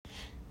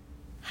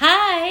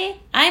Hi,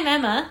 I'm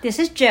Emma. This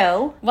is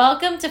Joe.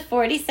 Welcome to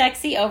 40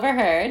 Sexy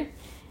Overheard,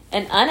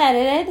 an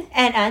unedited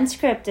and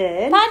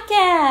unscripted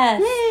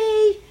podcast.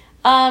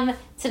 Yay!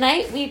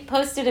 Tonight we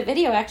posted a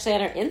video actually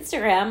on our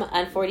Instagram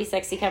on 40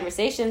 Sexy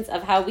Conversations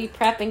of how we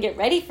prep and get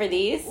ready for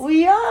these.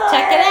 We are.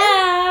 Check it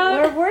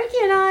out. We're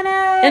working on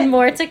it. And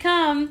more to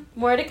come.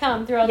 More to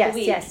come throughout the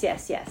week.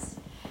 Yes.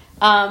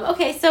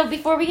 Okay, so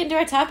before we get into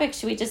our topic,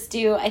 should we just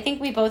do, I think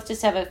we both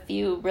just have a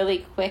few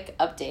really quick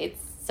updates.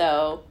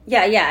 So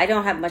Yeah, I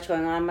don't have much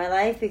going on in my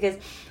life because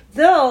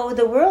though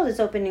the world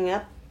is opening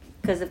up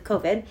because of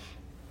COVID,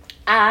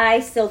 I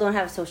still don't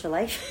have a social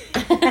life.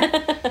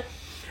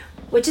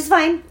 Which is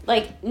fine.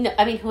 Like, no,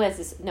 I mean, who has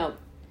this? No,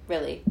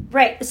 really.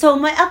 Right. So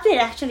my update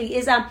actually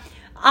is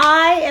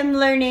I am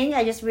learning,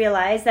 I just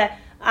realized that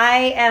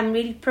I am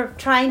really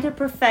trying to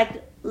perfect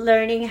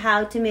learning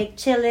how to make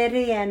chile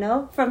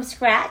relleno from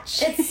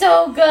scratch. It's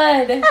so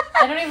good.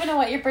 I don't even know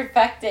what you're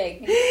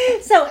perfecting.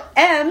 So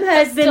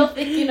I'm still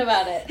thinking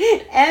about it.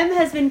 Em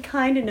has been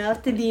kind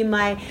enough to be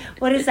my,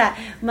 what is that?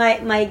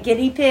 My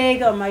guinea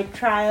pig or my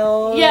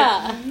trial.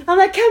 Yeah. I'm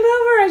like, come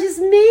over, I just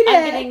made it.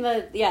 I'm getting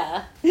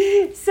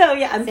the, So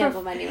yeah, I'm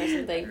sample menu or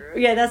something.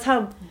 Yeah, that's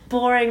how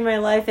boring my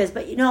life is.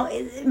 But you know,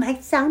 it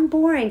might sound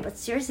boring, but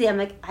seriously, I'm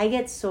like, I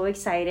get so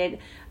excited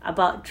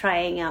about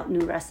trying out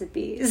new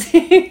recipes.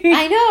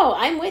 I know.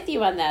 I'm with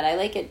you on that. I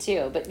like it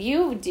too. But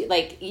you do,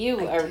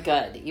 you are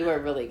good. You are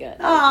really good.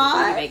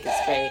 Aww. You make this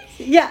great.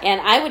 Yeah. And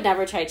I would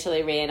never try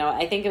chili relleno.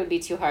 I think it would be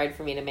too hard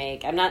for me to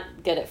make. I'm not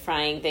good at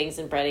frying things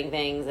and breading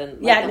things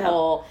and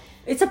whole.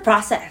 It's a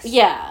process.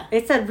 Yeah.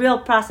 It's a real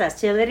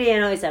process. Chile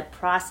relleno is a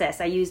process.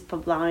 I use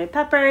poblano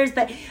peppers,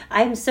 but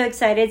I'm so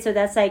excited. So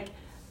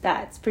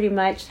that's pretty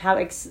much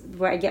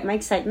where I get my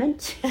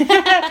excitement.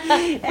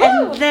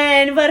 And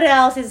then what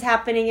else is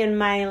happening in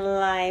my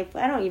life?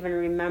 I don't even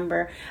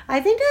remember.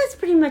 I think that's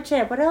pretty much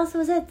it. What else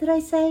was it? Did I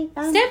say?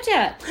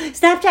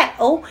 Snapchat.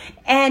 Oh,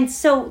 and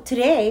so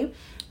today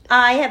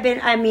I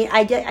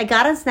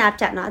got on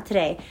Snapchat, not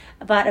today,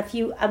 about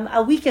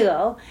a week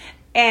ago.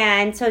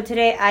 And so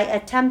today I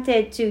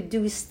attempted to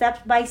do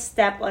step by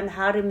step on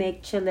how to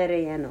make chile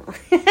relleno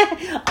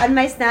on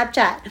my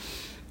Snapchat.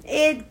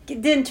 It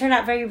didn't turn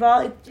out very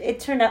well. It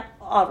turned out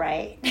all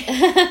right.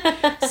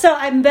 So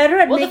I'm better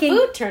at making... the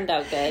food turned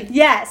out good.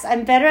 Yes,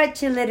 I'm better at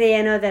chile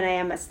relleno than I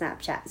am at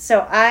Snapchat.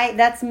 So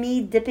that's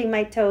me dipping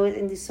my toes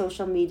into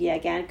social media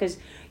again, because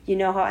you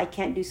know how I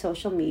can't do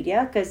social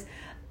media because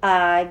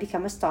I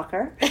become a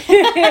stalker.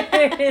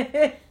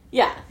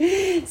 Yeah.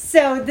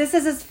 So this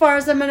is as far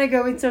as I'm going to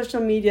go with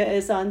social media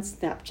is on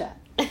Snapchat.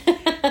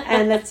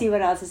 And let's see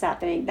what else is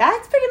happening.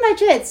 That's pretty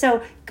much it.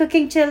 So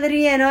cooking chile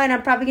relleno, and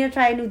I'm probably gonna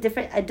try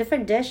a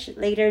different dish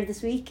later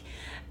this week,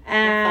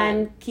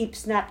 and keep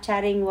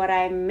Snapchatting what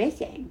I'm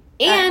making.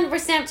 And we're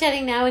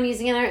Snapchatting now and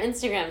using it on our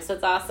Instagram, so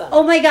it's awesome.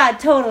 Oh my God,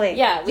 totally.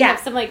 Yeah, we have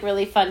some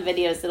really fun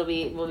videos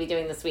we'll be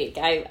doing this week.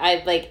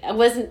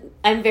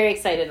 I'm very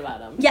excited about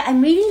them. Yeah,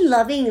 I'm really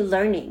loving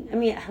learning. I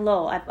mean, I'm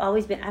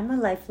a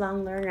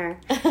lifelong learner.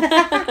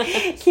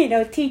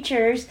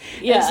 Teachers.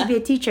 Yeah. I used to be a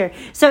teacher.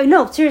 So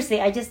no, seriously,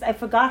 I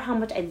forgot how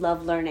much I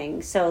love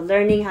learning. So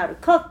learning how to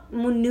cook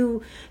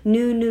new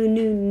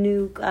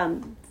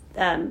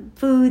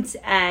foods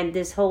and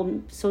this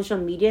whole social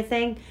media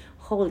thing.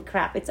 Holy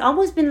crap. It's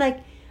almost been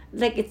like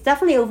it's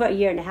definitely over a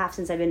year and a half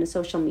since I've been to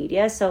social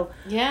media. So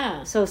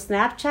yeah. So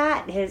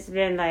Snapchat has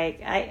been I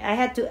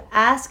had to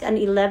ask an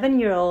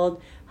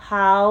 11-year-old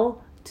how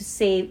to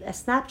save a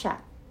Snapchat.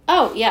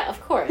 Oh, yeah, of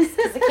course.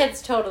 Because the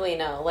kids totally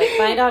know.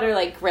 My daughter,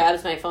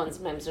 grabs my phone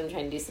sometimes when I'm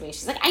trying to do something.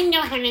 She's like, I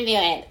know how to do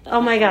it. Oh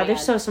my God, they're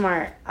so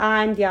smart.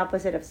 I'm the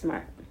opposite of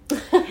smart.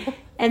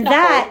 And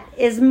that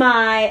is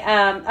my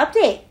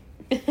update.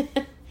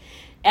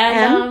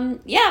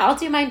 And I'll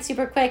do mine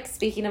super quick.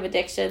 Speaking of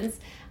addictions,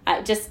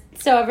 just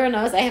so everyone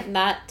knows, I have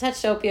not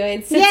touched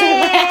opioids since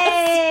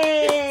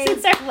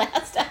our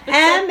last episode.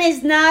 Em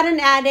is not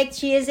an addict;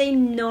 she is a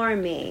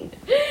normie.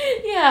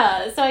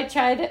 Yeah, so I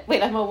tried it.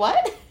 Wait, I'm a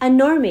what? A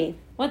normie.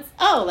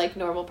 Like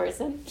normal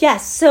person?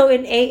 Yes. So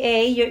in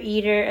AA, you're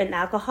either an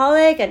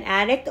alcoholic, an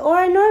addict,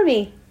 or a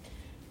normie.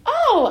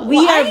 Oh,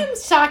 I am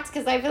shocked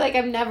because I feel like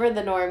I'm never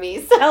the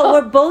normie. So. Oh,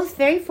 we're both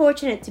very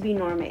fortunate to be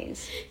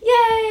normies.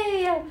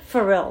 Yay!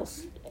 For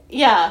reals.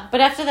 Yeah,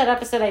 but after that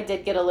episode, I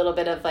did get a little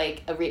bit of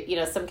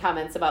some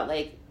comments about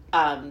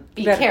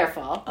be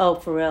careful. Oh,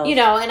 for real.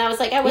 And I was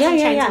like, I wasn't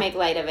trying to make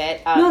light of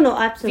it. No,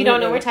 absolutely. If you don't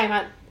know, we're talking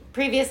about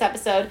previous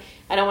episode.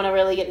 I don't want to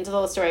really get into the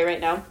whole story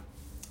right now.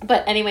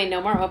 But anyway,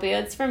 no more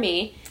opioids for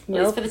me, at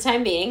least for the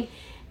time being.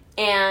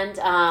 And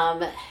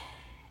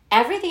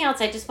everything else,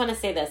 I just want to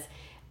say this.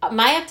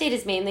 My update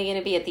is mainly going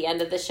to be at the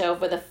end of the show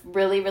with a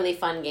really, really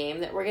fun game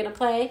that we're going to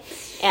play.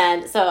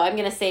 And so I'm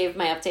going to save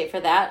my update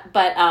for that.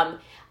 But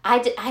I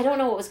don't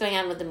know what was going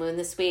on with the moon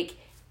this week.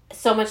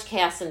 so much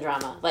chaos and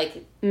drama.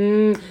 Like,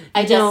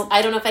 I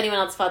don't know if anyone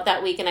else felt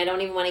that week, and I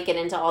don't even want to get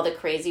into all the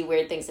crazy,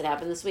 weird things that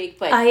happened this week,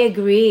 but... I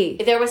agree.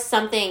 There was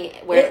something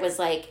where it was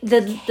like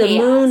the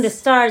moon, the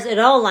stars, it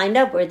all lined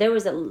up where there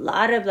was a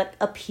lot of, like,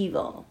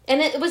 upheaval.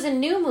 And it was a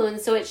new moon,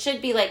 so it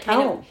should be, like,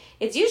 kind of...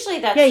 It's usually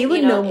that... Yeah, you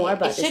would know more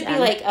about this. It should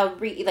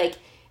be, like,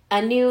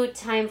 a new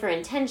time for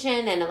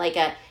intention and, like,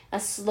 a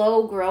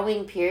slow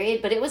growing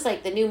period, but it was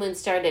like the new moon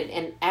started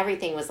and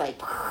everything was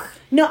like...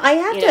 No, I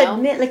have to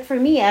admit, like, for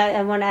me,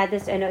 I want to add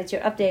this, I know it's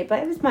your update,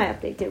 but it was my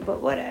update too,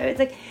 but whatever. It's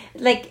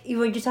like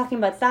when you're talking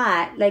about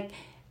that, like,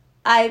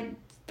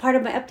 part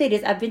of my update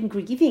is I've been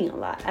grieving a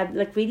lot. I've,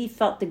 like, really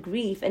felt the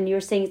grief, and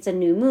you're saying it's a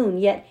new moon,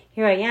 yet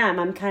here I am.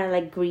 I'm kind of,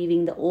 like,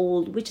 grieving the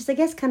old, which is, I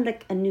guess, kind of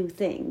like a new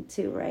thing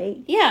too, right?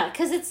 Yeah,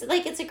 because it's,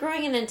 like, it's a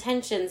growing in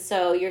intention,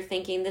 so you're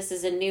thinking this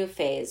is a new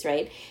phase,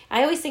 right?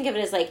 I always think of it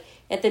as, like,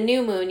 at the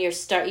new moon,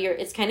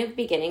 it's kind of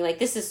beginning. Like,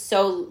 this is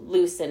so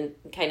loose and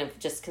kind of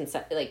just being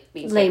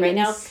said right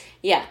now.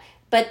 Yeah.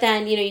 But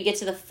then, you get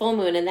to the full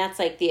moon, and that's,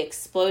 like, the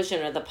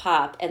explosion or the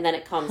pop, and then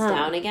it calms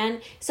down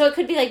again. So it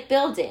could be, like,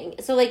 building.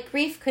 So, like,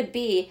 grief could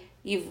be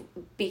you've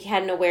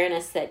had an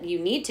awareness that you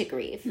need to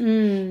grieve.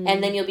 And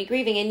then you'll be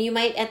grieving. And you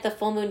might, at the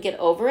full moon, get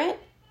over it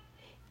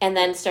and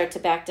then start to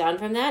back down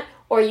from that.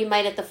 Or you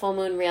might, at the full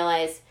moon,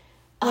 realize,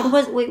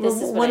 when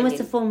was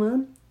the full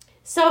moon?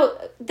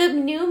 So the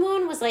new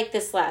moon was, like,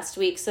 this last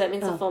week. So that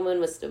means the full moon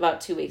was about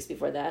 2 weeks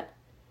before that.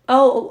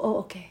 Oh,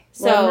 okay.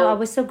 Well, no, I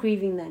was still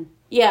grieving then.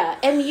 Yeah,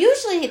 and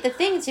usually, the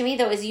thing to me,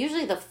 though, is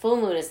usually the full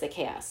moon is the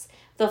chaos.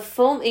 The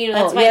full,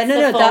 that's why it's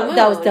the full moon.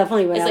 That was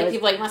definitely when it's like,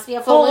 people are like, must be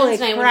a full moon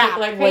tonight when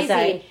people are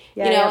crazy.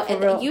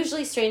 And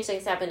usually strange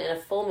things happen in a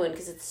full moon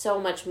because it's so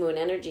much moon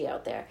energy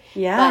out there.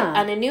 Yeah. But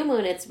on a new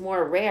moon, it's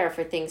more rare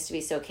for things to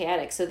be so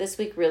chaotic. So this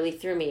week really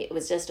threw me. It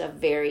was just a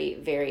very,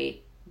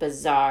 very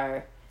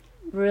bizarre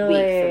week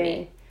for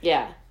me.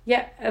 Yeah.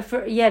 Yeah,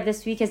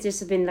 this week has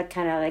just been, like,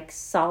 kind of like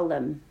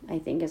solemn, I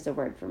think is the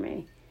word for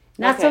me.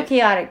 Not so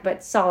chaotic,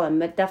 but solemn,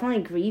 but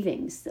definitely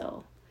grieving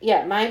still.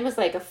 Yeah, mine was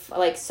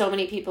like so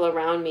many people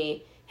around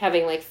me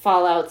having, like,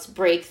 fallouts,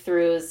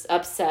 breakthroughs,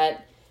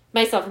 upset,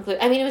 myself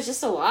included. I mean, it was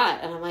just a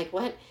lot, and I'm like,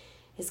 what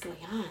is going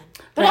on?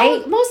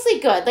 But mostly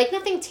good, like,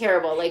 nothing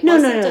terrible, like,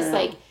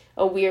 like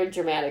a weird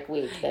dramatic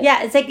week.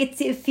 It's like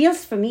it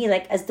feels for me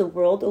like as the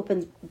world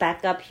opens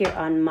back up here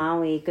on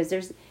Maui, because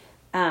there's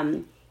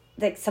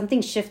like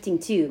something shifting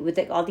too with,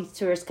 like, all these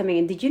tourists coming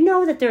in. Did you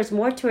know that there's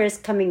more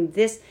tourists coming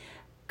this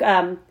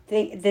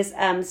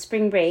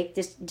spring break,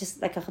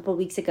 just like a couple of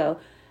weeks ago,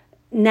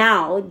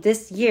 now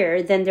this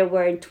year than there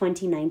were in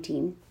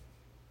 2019?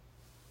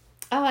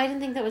 Oh, I didn't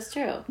think that was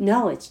true.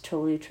 No, it's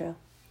totally true.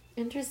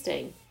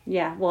 Interesting.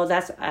 Yeah, well,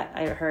 that's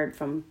I heard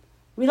from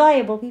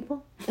reliable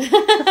people.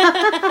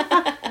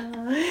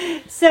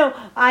 So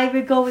I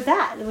would go with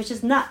that, which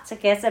is nuts. I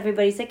guess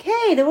everybody's like,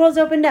 hey, the world's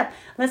opened up.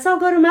 Let's all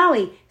go to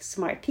Maui.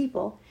 Smart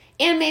people.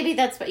 And maybe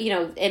that's what,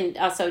 and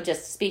also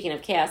just speaking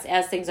of chaos,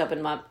 as things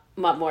open up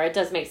more, it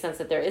does make sense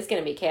that there is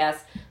going to be chaos.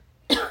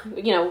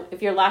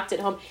 If you're locked at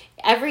home.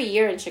 Every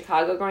year in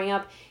Chicago growing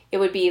up, it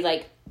would be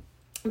like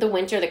the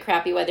winter, the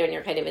crappy weather, and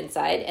you're kind of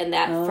inside. And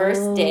that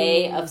first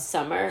day of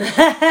summer,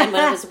 and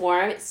when it was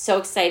warm, it's so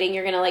exciting.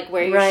 You're going to, like,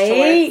 wear your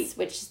shorts,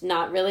 which is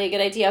not really a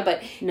good idea.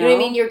 But you know what I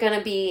mean? You're going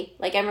to be,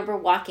 like, I remember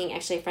walking,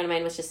 actually a friend of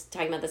mine was just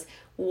talking about this,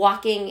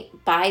 walking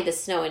by the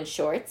snow in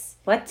shorts.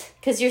 What?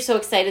 Because you're so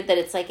excited that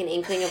it's like an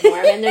inkling of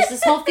warm. And there's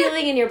this whole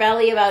feeling in your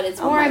belly about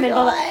it's warm and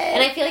blah, blah.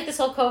 And I feel like this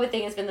whole COVID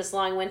thing has been this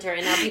long winter.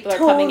 And now people are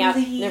coming out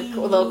and they're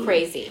a little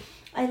crazy.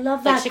 I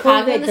love that. Like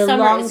Chicago COVID, in the the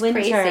summer long is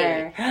winter.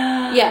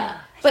 Crazy. Yeah.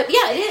 But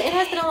yeah, it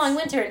has been a long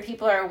winter and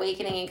people are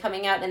awakening and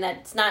coming out, and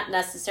that's not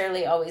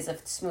necessarily always a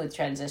smooth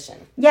transition.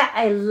 Yeah,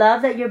 I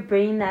love that you're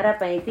bringing that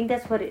up. I think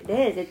that's what it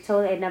is.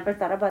 I never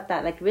thought about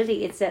that. Like,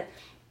 really, it's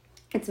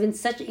been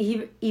such,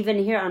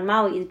 even here on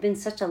Maui, it's been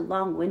such a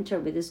long winter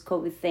with this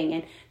COVID thing.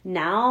 And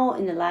now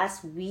in the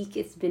last week,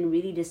 it's been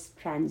really this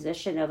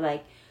transition of,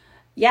 like,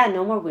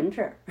 no more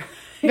winter.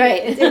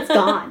 Right. It's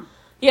gone.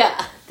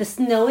 Yeah. The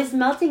snow is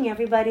melting,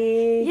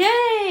 everybody.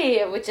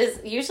 Yay! Which is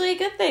usually a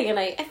good thing, and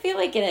I feel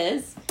like it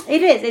is.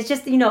 It is. It's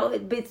just,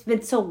 it's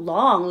been so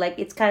long. Like,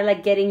 it's kind of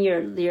like getting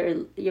your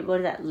what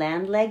is that,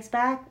 land legs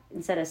back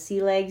instead of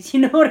sea legs. You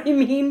know what I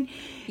mean?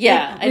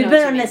 Yeah, We've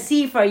been on the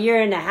sea for a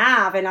year and a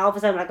half, and all of a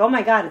sudden, like, oh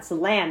my God, it's the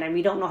land, and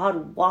we don't know how to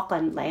walk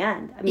on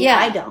land. I mean,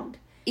 I don't.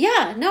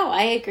 Yeah, no,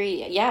 I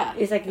agree. Yeah.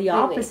 It's like the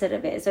opposite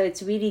of it. So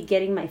it's really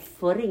getting my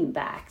footing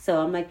back. So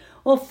I'm like,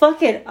 well,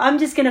 fuck it. I'm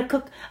just going to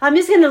cook. I'm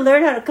just going to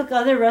learn how to cook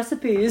other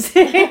recipes.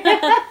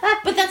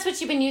 But that's what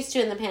you've been used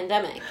to in the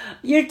pandemic.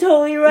 You're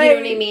totally right. You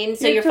know what I mean?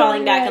 So you're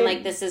falling back on,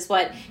 like, this is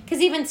what...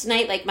 Because even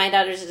tonight, like, my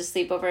daughter's at a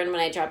sleepover, and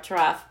when I dropped her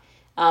off,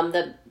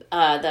 the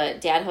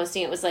dad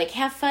hosting it was like,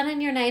 have fun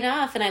on your night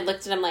off. And I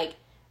looked at him like,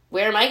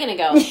 where am I going to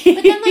go?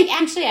 But then, like,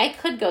 actually, I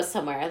could go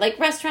somewhere. Like,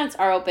 restaurants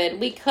are open.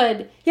 We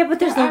could. Yeah, but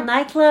there's no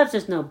nightclubs.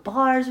 There's no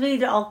bars. Really,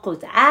 it all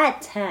closed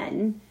at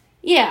 10.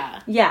 Yeah.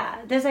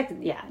 Yeah. There's, like,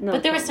 no.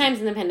 But there was times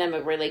in the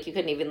pandemic where, like, you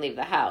couldn't even leave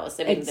the house.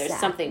 I mean, there's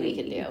something we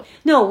could do.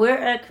 No,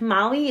 we're,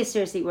 Maui is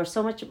seriously, we're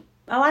so much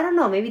Oh, I don't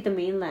know. Maybe the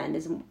mainland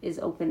is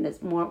open.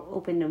 Is more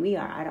open than we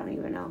are. I don't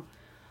even know.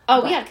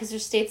 Oh, yeah, because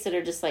there's states that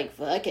are just like,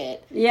 fuck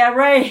it. Yeah,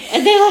 right.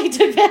 And they like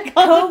took back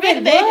all the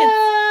COVID.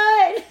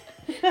 What?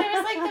 There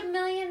was like the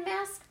million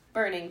mask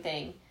burning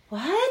thing.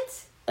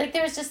 What? Like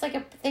there was just like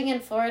a thing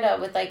in Florida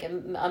with like a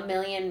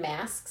million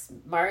masks,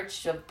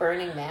 march of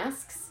burning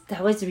masks.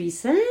 That was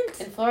recent?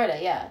 In Florida,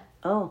 yeah.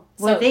 Oh.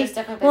 So there's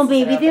definitely places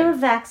maybe that are they open. were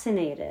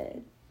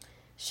vaccinated.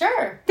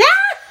 Sure.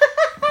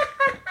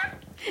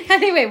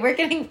 Anyway, we're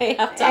getting way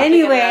off topic.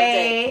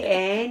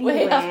 Anyway.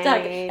 Way off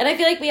topic. And I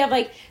feel like we have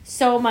like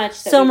so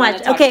much. That so we much. want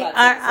to talk Okay, about,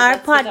 our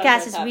so let's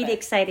podcast is really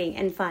exciting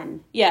and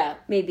fun. Yeah.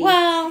 Maybe.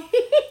 Well,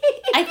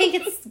 I think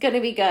it's going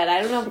to be good.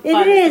 I don't know if It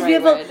fun is. the We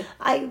right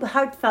have word.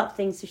 heartfelt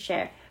things to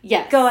share.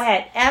 Yes. Go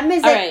ahead. Em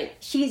is All like, right.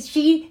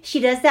 she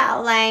does the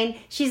outline.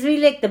 She's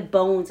really like the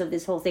bones of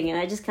this whole thing, and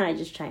I just kind of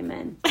just chime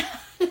in.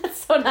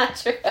 That's so not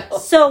true.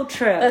 So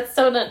true. That's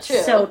so not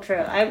true. So true.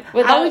 I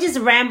would just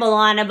ramble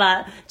on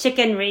about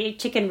chicken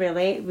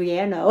relleno. But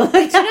you know how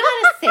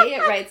to say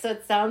it right, so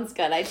it sounds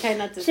good. I try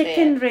not to say it.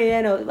 Chicken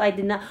relleno. I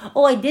did not.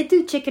 Oh, I did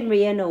do chicken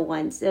relleno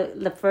once.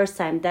 The first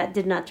time that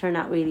did not turn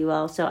out really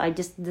well. So I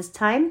this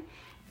time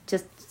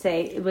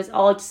say it was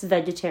all just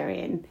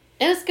vegetarian.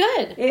 It was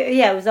good.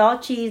 It was all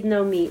cheese,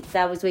 no meat.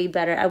 That was way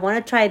better. I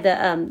want to try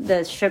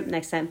the shrimp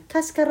next time.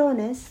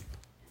 Cascarones.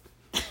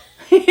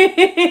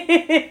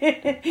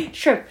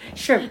 Shrimp.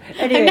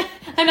 Anyway.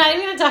 I'm not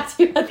even going to talk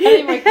to you about that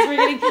anymore because we're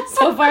getting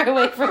so far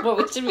away from what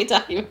we should be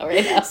talking about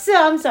right now. So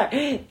I'm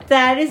sorry.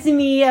 That is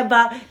me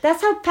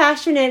that's how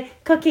passionate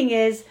cooking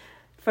is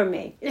for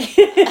me.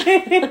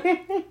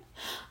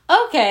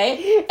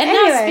 Okay. And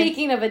Anyway. now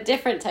speaking of a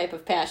different type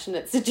of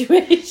passionate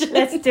situation.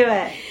 Let's do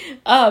it.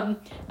 All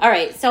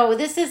right. So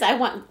this is,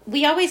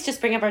 we always just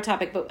bring up our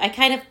topic, but I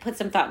kind of put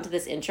some thought into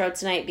this intro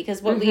tonight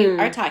because what we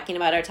are talking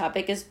about, our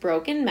topic is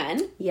broken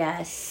men.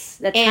 Yes.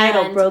 The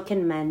title,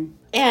 Broken Men.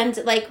 And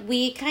like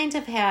we kind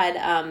of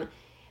had,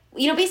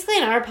 basically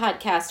in our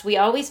podcast, we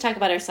always talk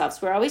about ourselves.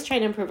 We're always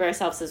trying to improve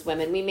ourselves as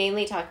women. We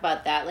mainly talk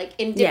about that, like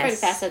in different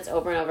facets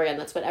over and over again.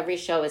 That's what every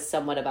show is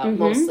somewhat about,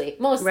 mostly.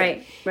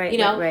 Right. Right.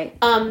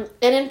 And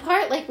in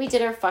part, like we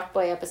did our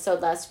fuckboy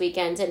episode last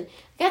weekend, and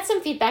got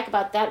some feedback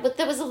about that. But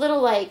there was a little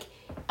like,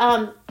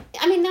 not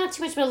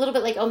too much, but a little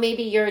bit like, oh,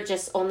 maybe you're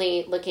just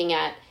only looking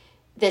at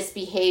this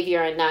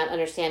behavior and not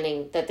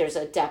understanding that there's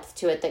a depth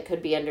to it that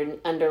could be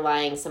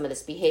underlying some of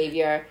this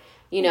behavior.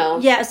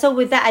 Yeah, so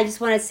with that, I just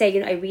want to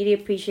say, I really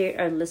appreciate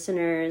our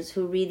listeners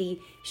who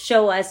really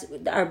show us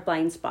our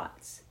blind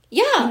spots.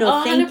 Yeah,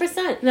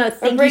 100%. No,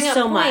 thank you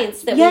so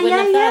much. That we wouldn't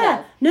have thought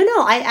of.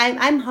 No,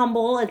 I'm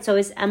humble, and so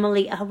is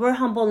Emily. We're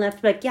humble enough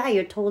to be like, yeah,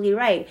 you're totally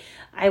right.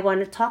 I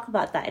want to talk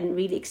about that and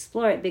really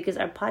explore it because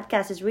our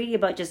podcast is really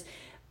about just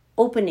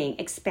opening,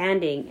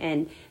 expanding.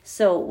 And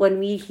so when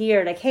we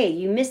hear like, hey,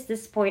 you missed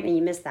this point and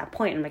you missed that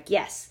point, I'm like,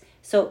 yes.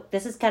 So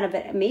this is kind of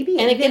maybe...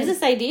 And it gives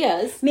us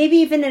ideas. Maybe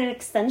even an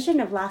extension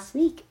of last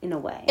week, in a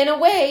way. In a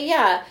way,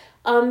 yeah.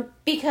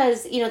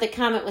 Because, the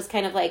comment was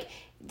kind of like,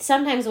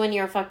 sometimes when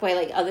you're a fuckboy,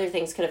 like, other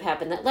things could have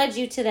happened that led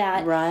you to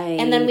that. Right.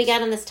 And then we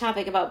got on this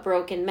topic about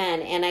broken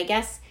men. And I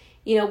guess,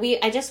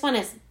 I just want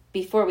to,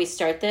 before we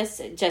start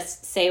this,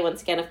 just say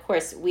once again, of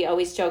course, we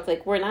always joke,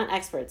 like, we're not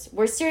experts.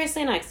 We're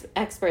seriously not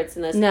experts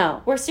in this.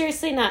 No. We're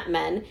seriously not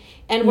men.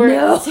 And we're...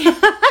 No.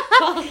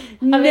 Well,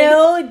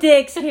 no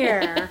dicks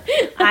here.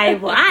 I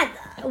want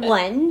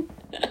one.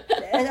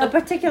 A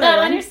particular not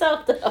one. on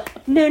yourself, though.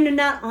 No,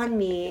 not on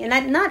me.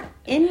 And not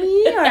in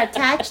me or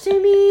attached to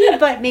me,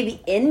 but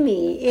maybe in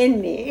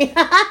me.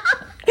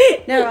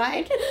 No,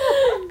 right?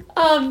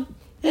 And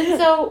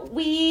so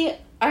we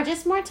are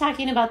just more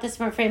talking about this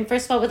from a frame,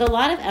 first of all, with a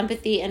lot of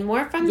empathy and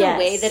more from the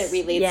way that it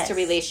relates to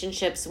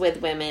relationships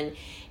with women.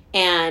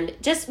 And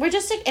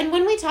and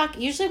when we talk,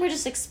 usually we're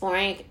just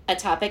exploring a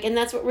topic, and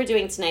that's what we're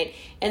doing tonight.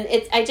 And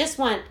I just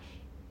want,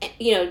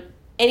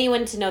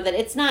 anyone to know that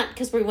it's not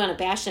because we want to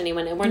bash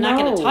anyone, and we're not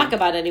going to talk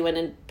about anyone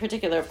in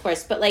particular, of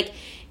course, but like,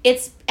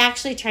 it's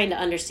actually trying to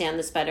understand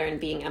this better and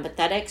being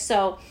empathetic.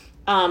 So,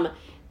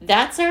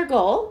 that's our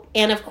goal.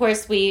 And of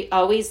course, we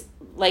always,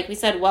 like we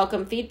said,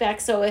 welcome feedback.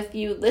 So if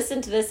you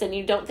listen to this and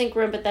you don't think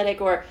we're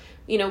empathetic, or,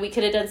 we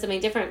could have done something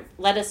different,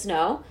 let us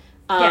know.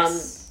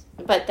 Yes.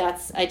 But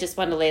I just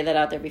wanted to lay that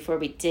out there before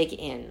we dig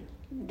in.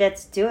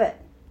 Let's do it.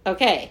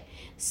 Okay.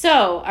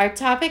 So our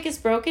topic is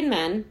broken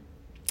men.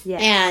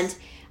 Yes. And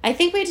I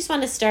think we just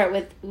want to start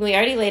with, we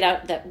already laid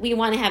out that we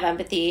want to have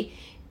empathy.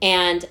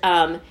 And,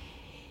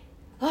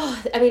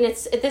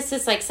 this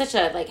is like such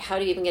a, like, how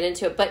do you even get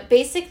into it? But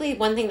basically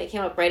one thing that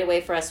came up right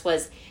away for us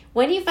was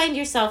when you find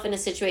yourself in a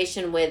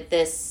situation with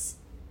this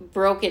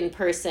broken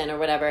person or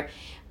whatever,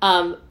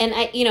 and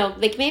I,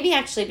 like maybe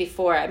actually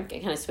before, I'm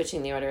kind of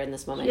switching the order in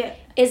this moment,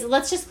 is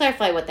let's just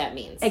clarify what that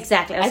means.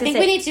 Exactly. I think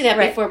we need to do that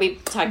before we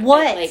talk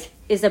what about, like,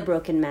 is a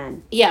broken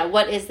man. Yeah,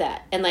 what is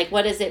that? And like,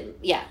 what is it?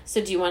 Yeah. So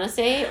do you want to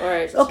say,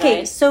 or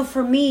okay, so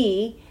for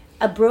me,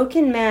 a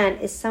broken man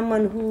is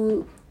someone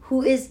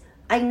who is,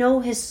 I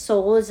know his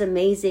soul is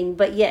amazing,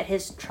 but yet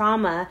his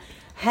trauma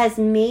has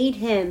made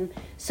him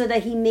so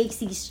that he makes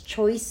these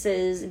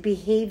choices,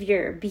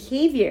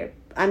 behavior.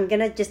 I'm going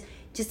to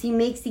just he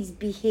makes these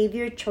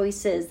behavior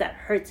choices that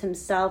hurts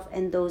himself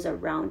and those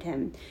around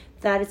him.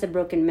 That is a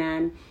broken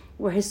man,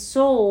 where his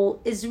soul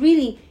is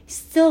really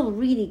still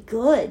really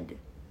good.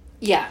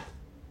 Yeah.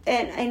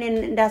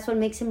 And that's what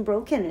makes him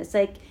broken. It's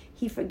like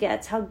he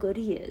forgets how good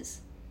he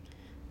is.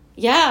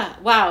 Yeah.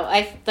 Wow.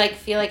 I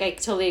feel like I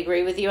totally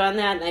agree with you on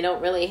that, and I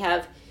don't really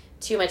have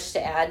too much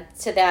to add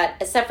to that,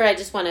 except for I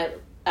just want to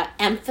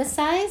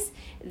emphasize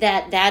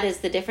that is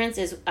the difference.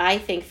 Is I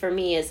think for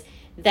me is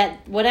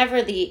that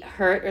whatever the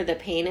hurt or the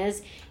pain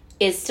is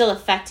still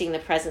affecting the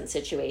present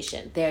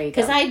situation. There you go.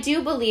 Because I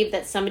do believe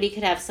that somebody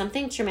could have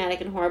something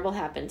traumatic and horrible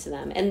happen to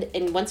them.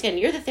 And once again,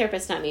 you're the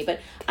therapist, not me, but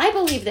I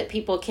believe that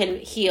people can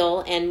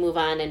heal and move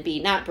on and be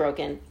not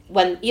broken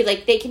when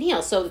they can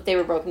heal. So they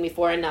were broken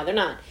before and now they're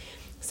not.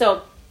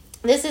 So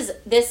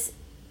this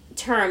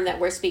term that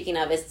we're speaking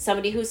of is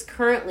somebody who's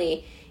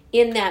currently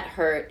in that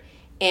hurt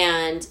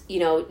and,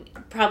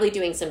 probably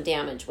doing some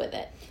damage with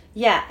it.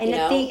 Yeah, and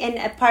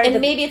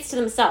maybe it's to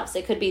themselves.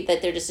 It could be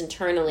that they're just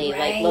internally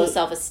like low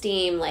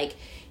self-esteem, like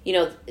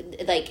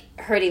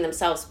hurting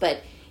themselves.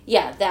 But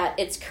yeah, that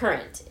it's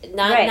current,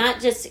 not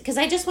just because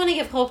I just want to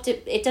give hope to.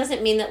 It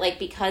doesn't mean that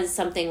because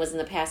something was in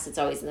the past, it's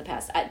always in the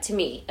past. To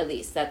me, at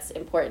least, that's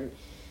important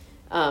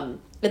in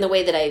the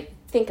way that I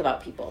think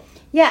about people.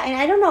 Yeah, and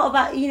I don't know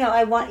about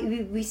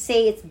we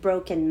say it's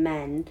broken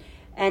men.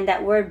 And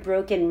that word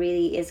broken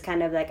really is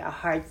kind of like a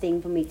hard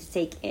thing for me to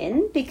take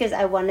in, because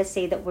I want to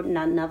say that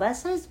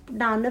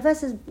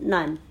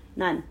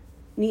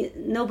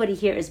nobody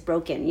here is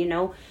broken,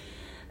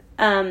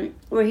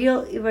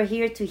 We're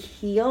here to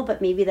heal,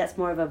 but maybe that's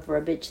more of a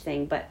verbiage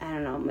thing. But I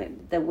don't know,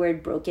 the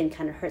word broken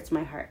kind of hurts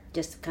my heart,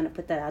 just to kind of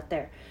put that out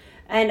there.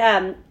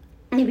 And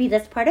maybe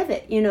that's part of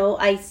it.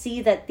 I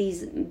see that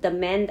the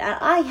men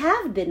that I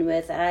have been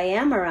with, that I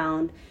am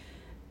around,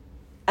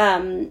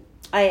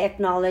 I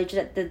acknowledge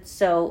that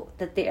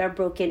they are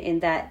broken in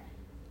that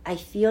I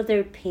feel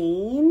their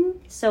pain.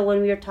 So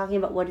when we are talking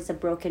about what is a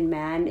broken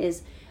man,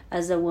 is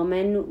as a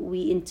woman,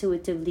 we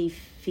intuitively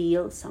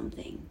feel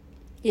something.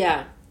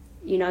 Yeah.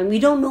 And we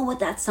don't know what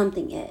that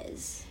something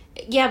is.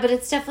 Yeah, but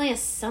it's definitely a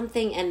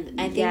something. And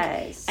I think,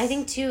 yes. I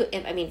think too,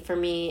 for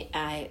me,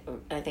 I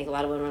think a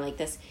lot of women are like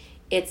this.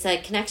 It's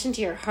a connection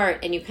to your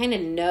heart, and you kind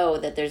of know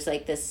that there's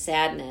this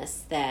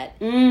sadness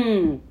that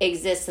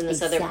exists in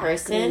this other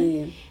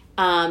person.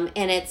 And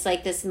it's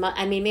this,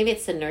 maybe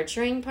it's the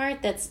nurturing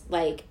part that's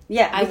because we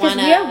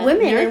are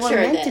women and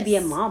we're meant to be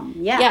a mom.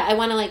 Yeah, I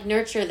want to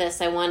nurture this.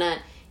 I want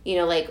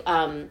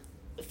to,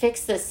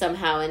 fix this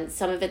somehow. And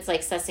some of it's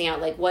sussing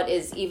out what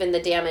is even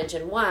the damage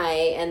and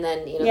why. And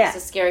then, there's a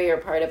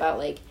scarier part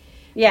about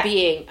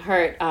being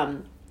hurt.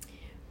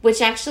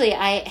 Which actually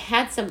I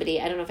had somebody,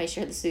 I don't know if I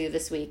shared this with you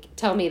this week,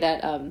 tell me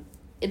that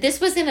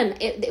this was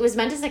it was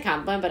meant as a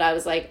compliment, but I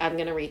was like, I'm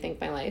going to rethink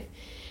my life.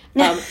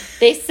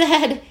 They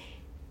said,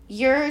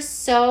 "You're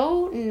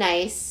so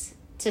nice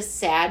to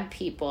sad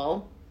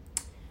people.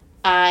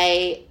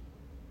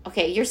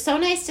 You're so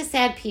nice to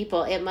sad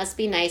people. It must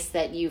be nice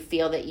that you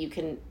feel that you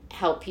can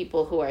help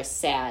people who are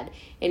sad,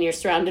 and you're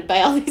surrounded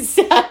by all these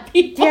sad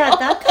people." Yeah,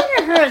 that kind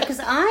of hurts,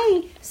 because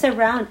I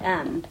surround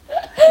M.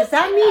 Does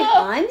that mean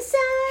I'm sad?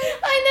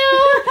 I know.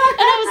 And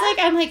I was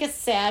I'm a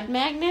sad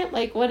magnet.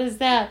 What is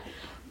that?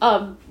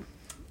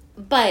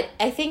 But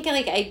I think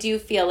I do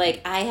feel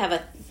I have a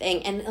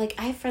thing, and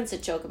I have friends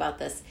that joke about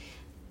this.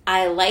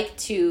 I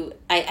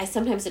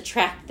sometimes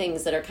attract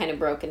things that are kind of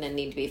broken and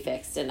need to be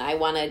fixed, and I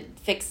want to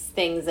fix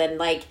things,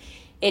 and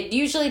it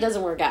usually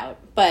doesn't work out,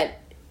 but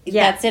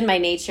that's in my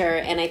nature.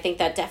 And I think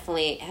that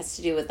definitely has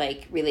to do with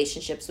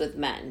relationships with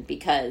men,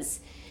 because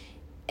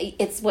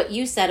it's what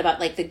you said about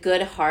the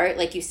good heart.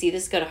 You see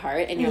this good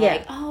heart and you're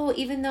oh,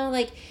 even though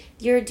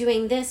you're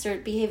doing this or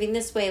behaving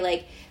this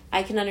way,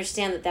 I can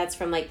understand that that's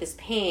from this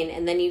pain.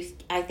 And then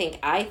I think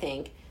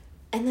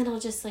and then I'll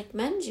just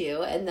mend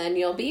you, and then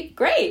you'll be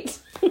great.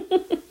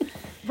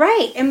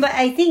 Right. But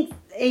I think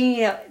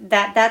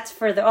that's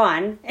further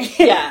on.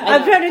 Yeah,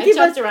 I'm trying to keep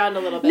jumped around a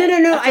little bit.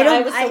 No.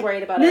 I was so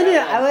worried about it.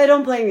 No. I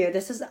don't blame you.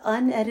 This is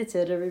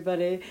unedited,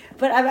 everybody.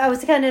 But I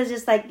was kind of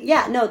just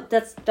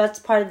that's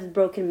part of the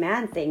broken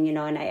man thing,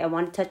 and I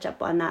want to touch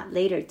up on that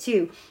later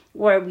too,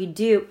 where we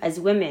do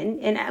as women,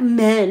 and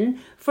men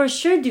for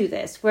sure do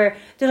this, where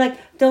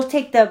they'll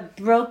take the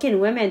broken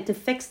women to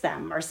fix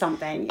them or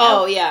something.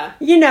 Oh, yeah.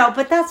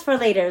 But that's for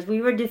later. We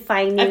were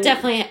defining. I've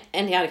definitely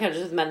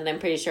encounters with men, and I'm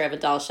pretty sure I have a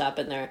doll shop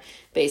in their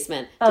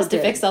basement to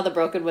fix all the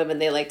broken women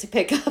they like to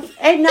pick up.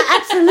 And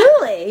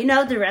absolutely.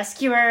 The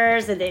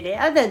rescuers, and they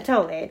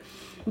totally.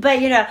 But,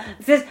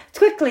 just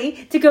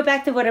quickly, to go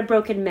back to what a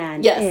broken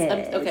man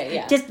is. Okay,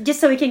 yeah. Just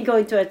so we can go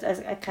into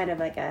a kind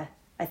of a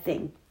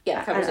thing.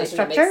 conversation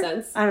that makes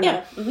sense. I don't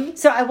know. Mm-hmm.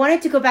 So I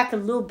wanted to go back a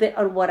little bit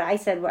on what I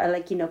said, where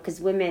I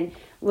because women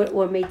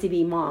were made to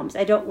be moms.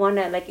 I don't want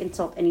to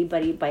insult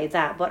anybody by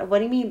that. But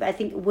what I mean, I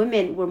think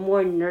women were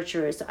more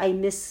nurturers. So I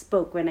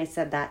misspoke when I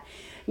said that.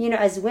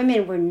 As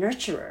women, we're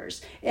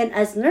nurturers. And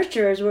as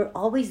nurturers, we're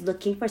always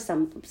looking for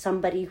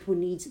somebody who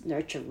needs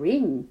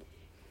nurturing.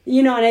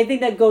 And I think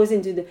that goes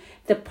into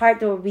the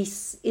part where we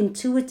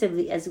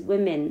intuitively, as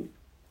women,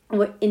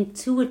 we're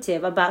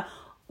intuitive about,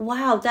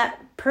 wow,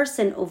 that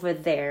person over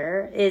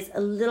there is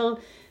a little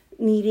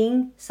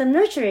needing some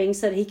nurturing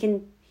so that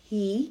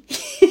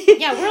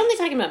yeah, we're only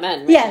talking about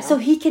men now. So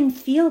he can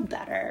feel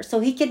better, so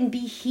he can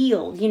be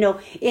healed.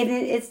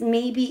 It's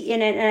maybe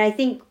and I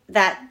think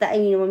that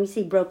when we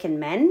say broken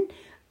men,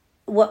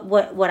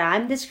 what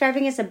I'm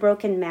describing as a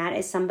broken man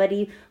is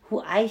somebody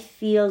who I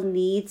feel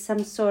needs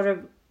some sort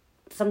of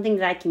something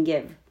that I can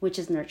give, which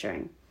is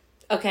nurturing.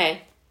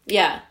 Okay.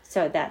 Yeah.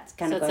 So that's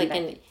kind of going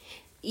back.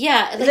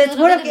 It's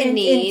more like an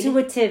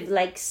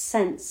intuitive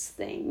sense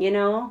thing,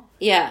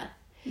 Yeah.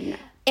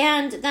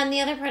 And then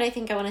the other part I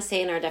think I want to say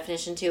in our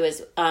definition too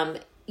is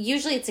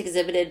usually it's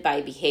exhibited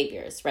by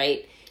behaviors,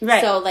 right?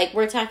 Right. So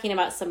we're talking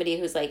about somebody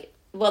who's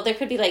there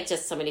could be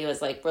just somebody who has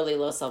really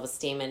low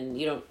self-esteem and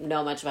you don't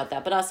know much about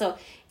that. But also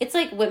it's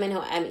men who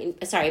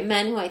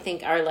I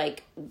think are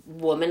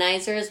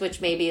womanizers, which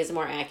maybe is a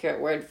more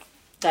accurate word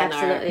than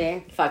our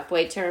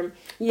fuckboy term.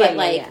 Yeah,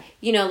 but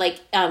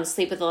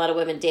sleep with a lot of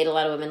women, date a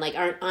lot of women,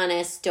 aren't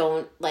honest,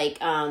 don't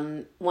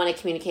want to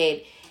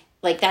communicate.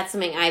 That's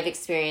something I've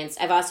experienced.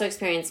 I've also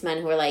experienced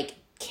men who are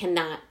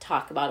cannot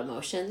talk about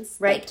emotions.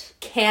 Right.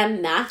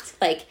 Cannot.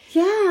 And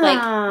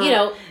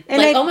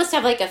almost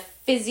have a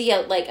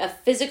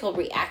physical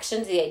reaction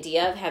to the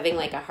idea of having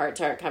a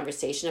heart-to-heart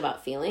conversation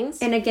about feelings.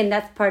 And again,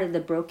 that's part of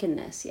the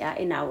brokenness,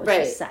 in our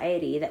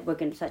society that we're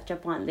going to touch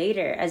upon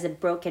later. As a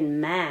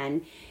broken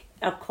man,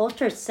 our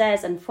culture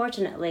says,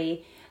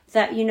 unfortunately,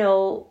 that,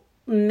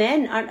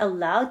 men aren't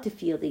allowed to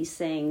feel these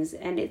things.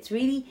 And it's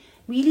really,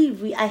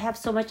 I have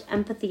so much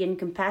empathy and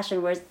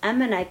compassion, whereas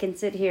Emma and I can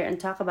sit here and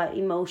talk about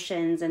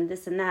emotions and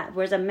this and that.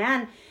 Whereas a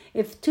man,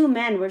 if two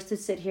men were to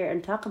sit here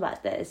and talk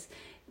about this,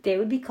 they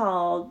would be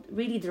called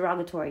really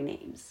derogatory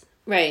names.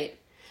 Right.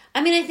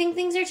 I mean, I think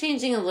things are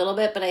changing a little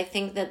bit, but I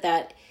think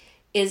that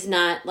is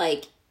not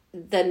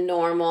the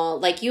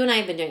normal, you and I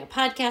have been doing a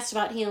podcast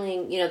about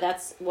healing,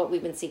 that's what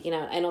we've been seeking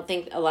out. I don't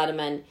think a lot of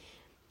men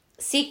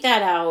seek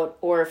that out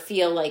or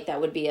feel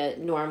that would be a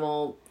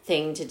normal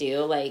thing to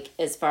do,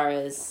 as far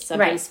as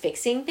sometimes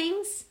fixing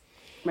things.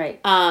 Right.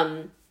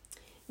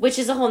 Which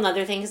is a whole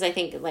nother thing, because I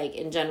think,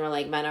 in general,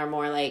 men are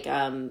more,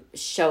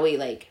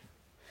 showy,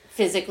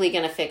 physically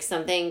gonna fix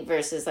something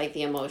versus,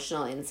 the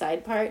emotional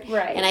inside part.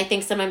 Right. And I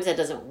think sometimes that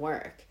doesn't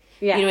work.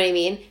 Yeah. You know what I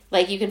mean?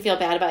 You can feel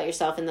bad about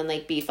yourself and then,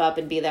 beef up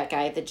and be that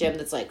guy at the gym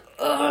that's lifting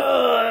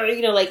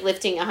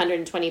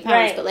 120 pounds.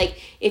 Right. But,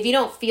 if you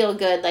don't feel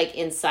good,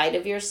 inside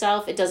of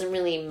yourself, it doesn't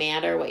really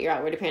matter what your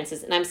outward appearance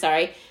is. And I'm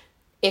sorry,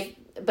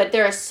 but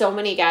there are so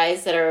many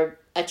guys that are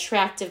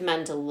attractive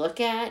men to look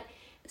at,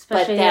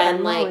 especially but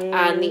then,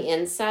 on the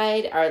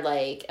inside are,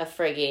 a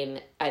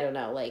frigging, I don't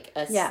know,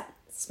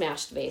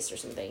 smashed vase or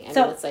something. I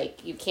mean,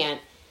 it's you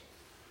can't...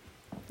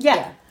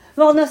 Yeah.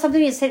 Well, no,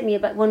 something just hit me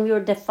about when we were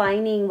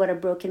defining what a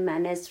broken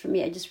man is. For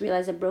me, I just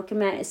realized a broken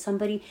man is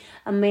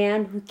a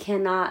man who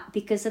cannot,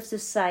 because of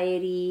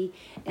society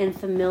and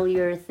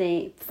familial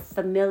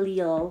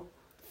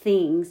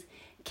things,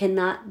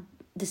 cannot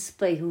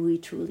display who he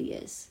truly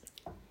is.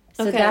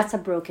 So that's a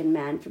broken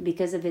man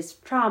because of his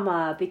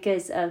trauma,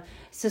 because of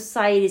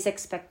society's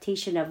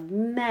expectation of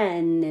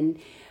men, and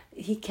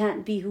he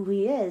can't be who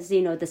he is,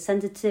 the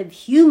sensitive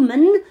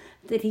human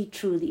that he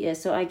truly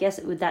is. So I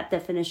guess with that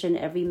definition,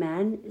 every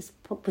man is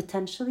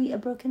potentially a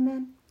broken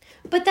man.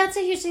 But that's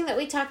a huge thing that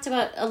we talked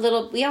about a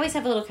little. We always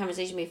have a little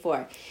conversation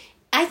before.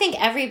 I think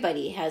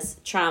everybody has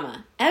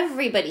trauma.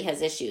 Everybody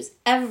has issues.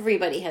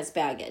 Everybody has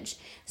baggage.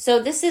 So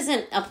this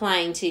isn't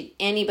applying to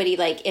anybody,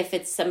 if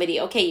it's somebody,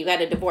 okay, you got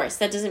a divorce.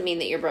 That doesn't mean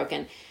that you're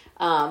broken.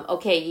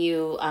 Okay,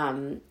 you,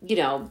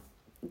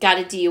 got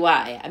a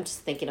DUI. I'm just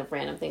thinking of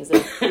random things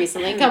that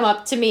recently come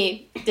up to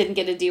me. Didn't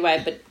get a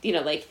DUI, but,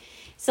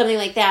 something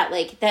like that.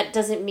 That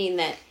doesn't mean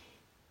that,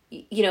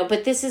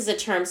 but this is a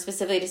term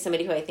specifically to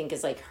somebody who I think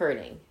is,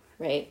 hurting,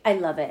 right? I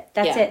love it.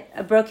 That's it.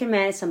 A broken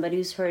man is somebody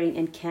who's hurting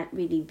and can't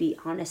really be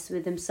honest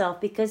with himself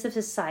because of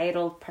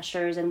societal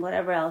pressures and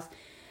whatever else,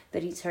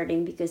 that he's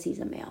hurting because he's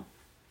a male.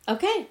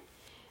 Okay.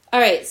 All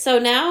right. So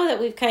now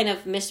that we've kind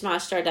of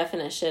mishmashed our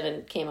definition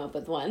and came up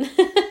with one.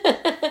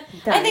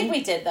 I think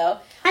we did, though.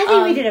 I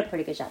think we did a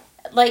pretty good job.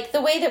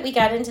 The way that we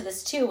got into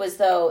this, too, was,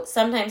 though,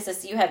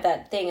 sometimes you have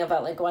that thing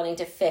about, wanting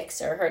to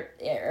fix or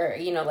hurt or,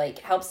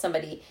 help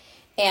somebody.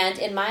 And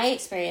in my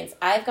experience,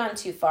 I've gone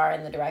too far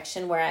in the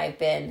direction where I've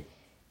been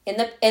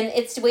and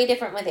it's way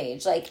different with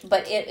age.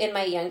 But in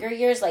my younger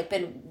years,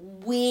 been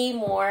way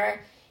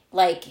more,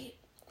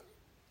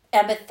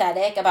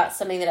 empathetic about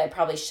something that I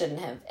probably shouldn't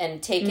have,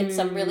 and taken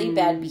some really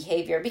bad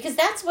behavior, because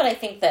that's what I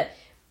think that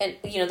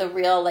and the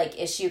real like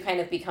issue kind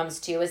of becomes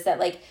too is that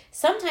like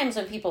sometimes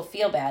when people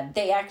feel bad,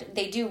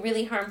 they do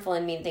really harmful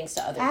and mean things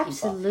to other people.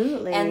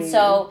 Absolutely. And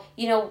so,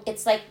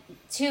 it's like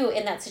too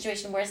in that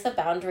situation, where's the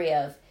boundary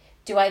of,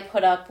 do I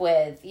put up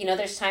with,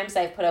 there's times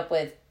I've put up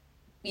with,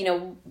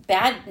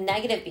 bad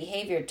negative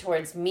behavior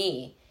towards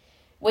me,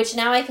 which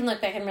now I can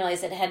look back and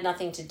realize it had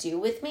nothing to do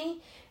with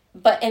me,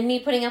 and me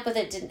putting up with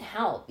it didn't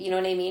help, you know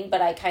what I mean?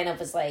 But I kind of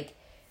was like,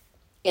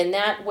 in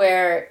that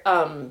where,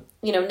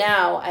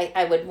 now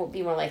I would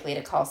be more likely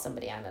to call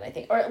somebody on it, I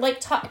think. Or, like,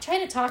 try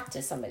to talk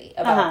to somebody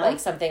about, like,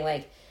 something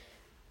like,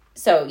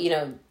 so,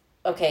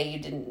 okay, you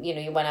didn't,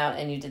 you went out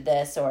and you did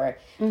this. Or,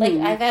 like,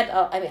 I've had,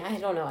 I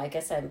don't know. I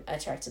guess I'm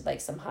attracted, like,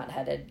 some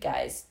hot-headed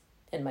guys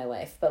in my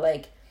life. But,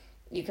 like,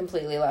 you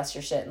completely lost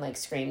your shit and, like,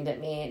 screamed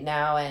at me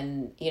now.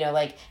 And,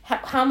 like,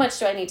 how much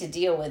do I need to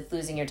deal with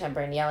losing your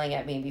temper and yelling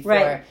at me before?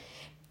 Right.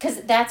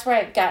 Because that's where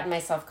I've gotten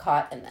myself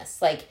caught in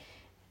this. Like,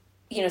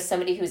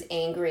 somebody who's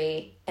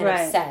angry and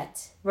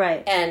upset.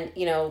 Right. And,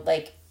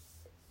 like,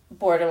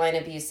 borderline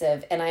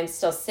abusive. And I'm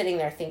still sitting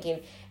there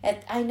thinking,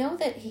 I know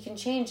that he can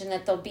change and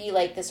that there'll be,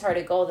 like, this heart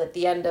of gold at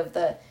the end of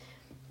the,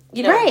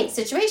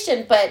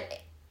 situation.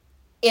 But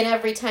in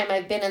every time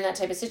I've been in that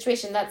type of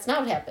situation, that's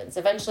not what happens.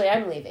 Eventually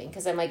I'm leaving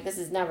because I'm like, this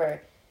is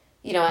never,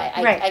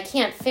 I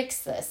can't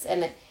fix this.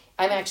 And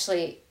I'm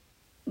actually...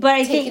 But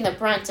I taking the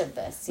brunt of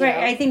this, right?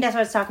 I think that's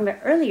what I was talking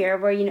about earlier,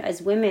 where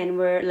as women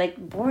we're like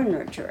born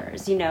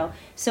nurturers,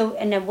 So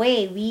in a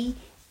way, we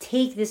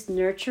take this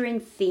nurturing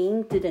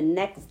thing to the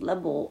next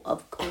level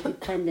of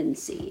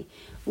codependency,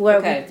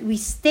 where we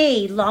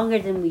stay longer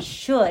than we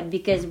should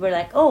because we're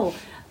like, oh,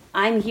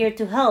 I'm here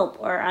to help,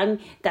 or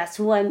that's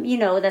who I'm.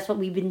 That's what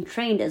we've been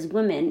trained as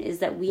women, is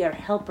that we are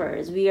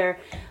helpers. We are.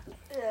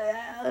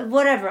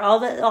 Whatever, all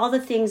the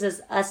things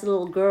as us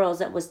little girls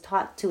that was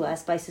taught to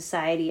us by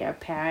society, our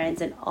parents,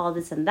 and all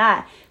this and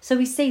that. So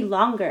we stay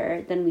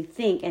longer than we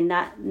think, and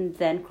that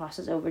then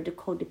crosses over to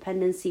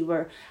codependency,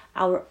 where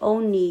our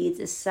own needs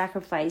is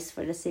sacrificed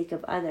for the sake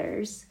of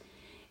others.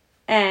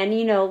 And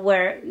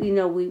where we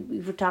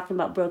were talking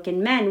about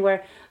broken men,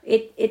 where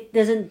it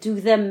doesn't do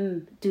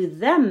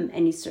them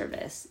any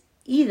service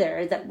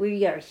either, that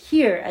we are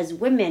here as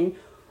women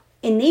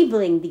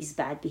enabling these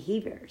bad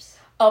behaviors.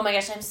 Oh my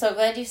gosh, I'm so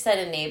glad you said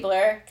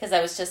enabler, because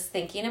I was just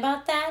thinking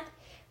about that.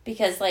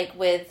 Because, like,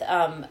 with,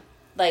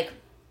 like,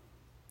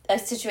 a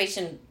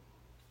situation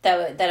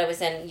that I was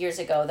in years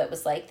ago that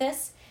was like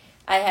this,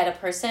 I had a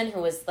person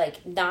who was,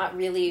 like, not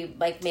really,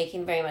 like,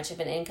 making very much of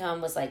an income,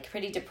 was, like,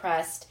 pretty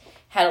depressed,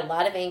 had a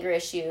lot of anger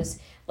issues,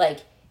 like,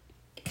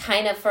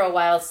 kind of for a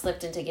while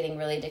slipped into getting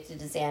really addicted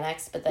to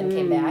Xanax, but then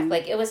came back.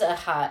 Like, it was a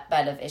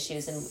hotbed of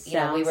issues,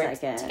 and, we were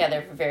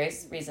together for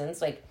various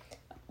reasons, like,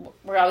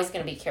 we're always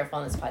going to be careful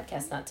on this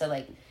podcast not to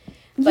like,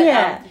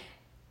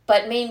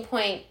 but main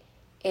point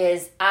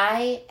is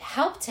I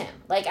helped him.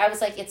 Like, I was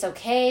like, it's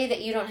okay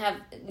that you don't have,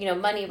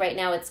 money right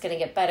now. It's going to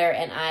get better.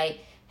 And I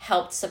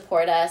helped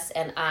support us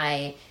and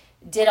I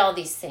did all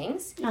these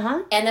things.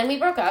 And then we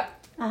broke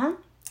up and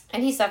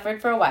he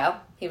suffered for a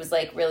while. He was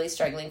like really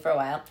struggling for a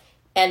while.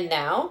 And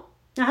now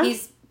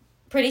he's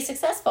pretty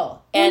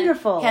successful and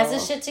has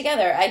his shit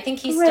together. I think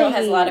he still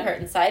has a lot of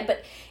hurt inside,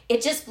 but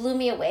it just blew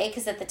me away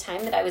because at the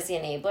time that I was the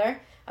enabler,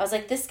 I was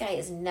like, this guy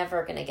is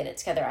never going to get it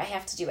together. I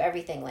have to do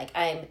everything. Like,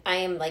 I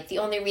am like the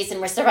only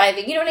reason we're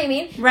surviving. You know what I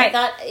mean? Right. I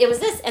thought it was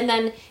this. And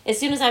then as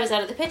soon as I was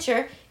out of the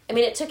picture, I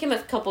mean, it took him a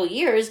couple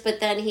years, but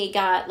then he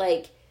got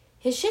like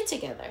his shit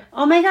together.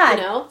 Oh my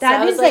God. That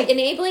so I was like,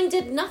 enabling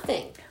did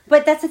nothing.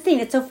 But that's the thing.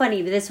 It's so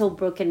funny with this whole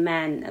broken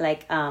man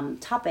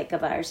topic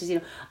of ours is,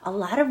 a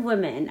lot of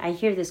women, I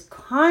hear this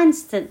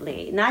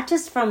constantly, not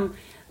just from,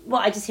 well,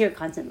 I just hear it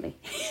constantly.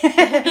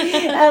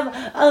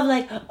 of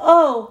like,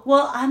 oh,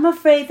 well, I'm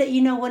afraid that,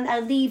 when I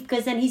leave,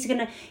 because then he's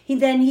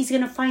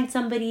gonna find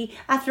somebody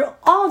after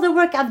all the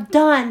work I've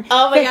done.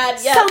 Oh my God,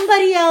 yes.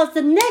 Somebody else,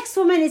 the next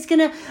woman is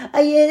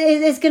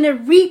gonna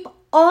reap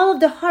all of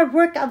the hard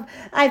work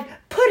I've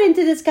put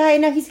into this guy,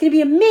 and now he's going to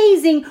be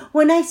amazing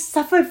when I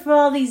suffered for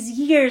all these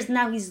years.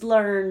 Now he's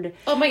learned.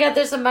 Oh my God,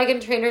 there's a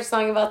Meghan Trainor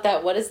song about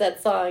that. What is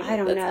that song? I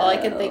don't know. That's all I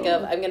can think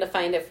of. I'm going to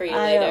find it for you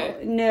later. I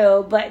don't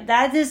know, but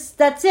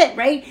that's it,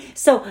 right?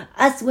 So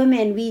us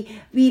women,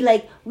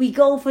 we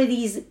go for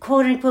these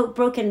quote unquote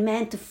broken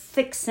men to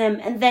fix him,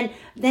 and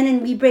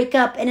then we break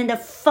up, and then the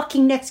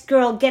fucking next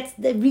girl reaps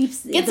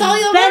the all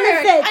your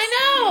benefits.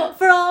 I know,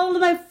 for all of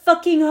my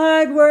fucking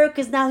hard work,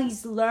 because now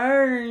he's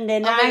learned,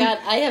 and oh my God,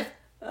 I have.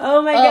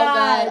 Oh my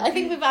God. I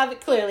think we've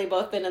clearly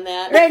both been in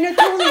that. Right, no,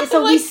 totally.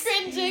 So like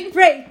cringing.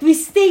 Right, we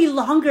stay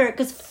longer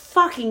because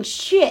fucking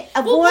shit.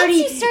 Once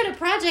you start a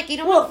project, you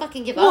don't want to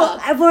fucking give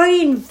up. I've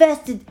already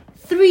invested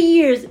 3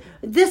 years,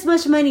 this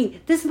much money,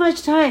 this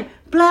much time,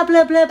 blah,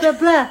 blah, blah, blah,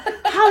 blah.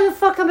 How the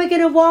fuck am I going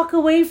to walk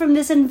away from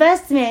this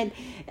investment?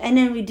 And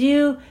then we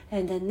do,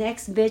 and the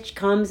next bitch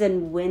comes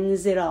and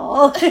wins it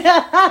all.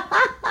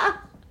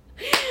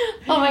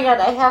 Oh my God,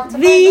 I have to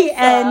The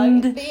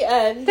end. The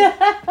end.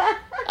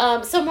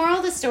 So moral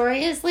of the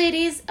story is,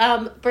 ladies,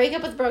 break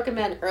up with broken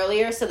men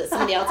earlier so that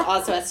somebody else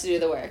also has to do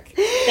the work.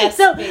 That's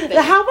so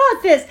how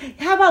about this?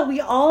 How about we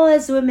all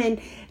as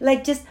women,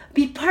 like, just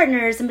be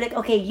partners and be like,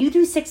 okay, you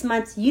do 6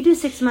 months, you do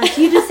 6 months,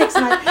 you do 6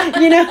 months,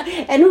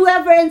 and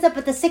whoever ends up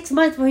at the 6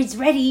 months where he's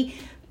ready,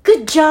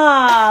 good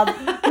job,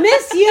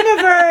 Miss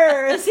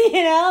Universe,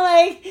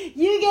 like,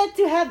 you get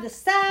to have the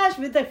sash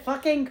with the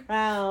fucking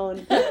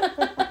crown.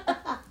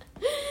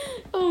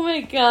 Oh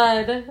my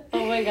god.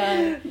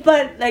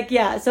 But, like,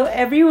 yeah, so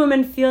every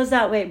woman feels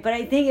that way. But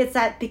I think it's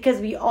that because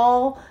we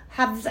all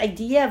have this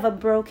idea of a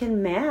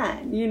broken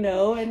man,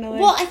 and like,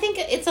 well, I think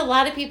it's a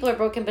lot of people are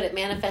broken, but it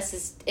manifests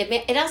as,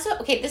 it also,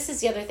 okay, this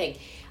is the other thing.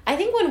 I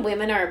think when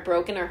women are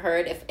broken or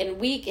hurt, and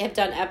we have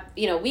done,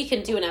 we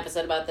can do an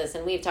episode about this,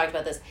 and we've talked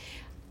about this,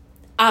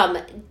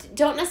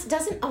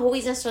 doesn't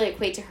always necessarily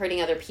equate to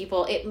hurting other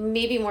people. It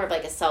may be more of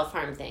like a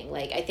self-harm thing.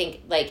 Like, I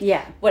think, like,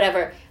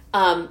 whatever.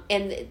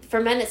 And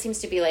for men, it seems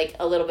to be like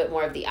a little bit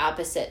more of the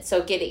opposite.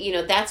 So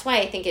that's why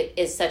I think it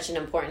is such an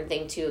important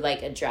thing to,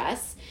 like,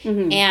 address.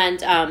 Mm-hmm.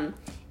 And,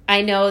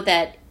 I know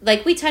that,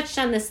 like, we touched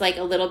on this, like,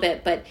 a little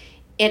bit, but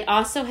it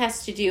also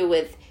has to do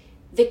with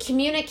the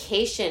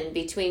communication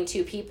between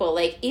two people.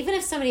 Like, even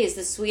if somebody is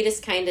the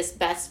sweetest, kindest,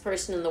 best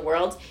person in the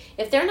world,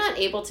 if they're not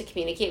able to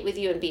communicate with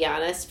you and be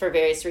honest for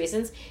various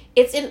reasons,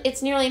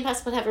 it's nearly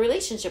impossible to have a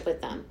relationship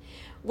with them.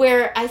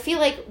 Where I feel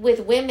like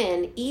with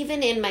women,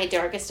 even in my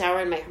darkest hour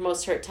and my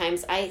most hurt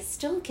times, I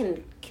still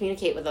can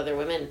communicate with other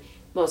women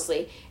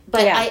mostly.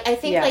 But I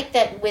think like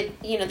that with,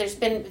 there's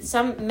been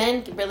some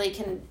men really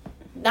can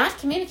not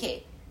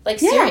communicate. Like,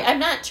 seriously, I'm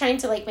not trying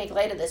to, like, make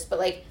light of this, but,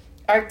 like,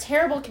 are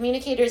terrible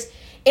communicators,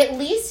 at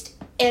least,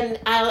 and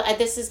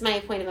this is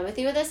my point of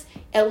empathy with this,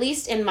 at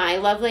least in my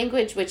love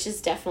language, which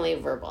is definitely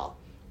verbal.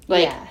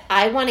 Like,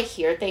 I want to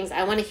hear things.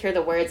 I want to hear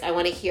the words. I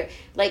want to hear,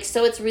 like,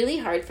 so it's really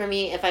hard for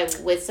me if I'm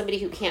with somebody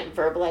who can't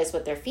verbalize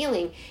what they're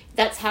feeling.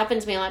 That's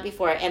happened to me a lot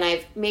before, and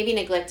I've maybe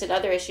neglected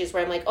other issues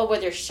where I'm like, oh, well,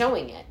 they're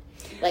showing it.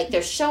 Like,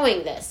 they're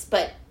showing this,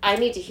 but I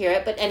need to hear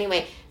it. But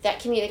anyway,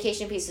 that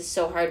communication piece is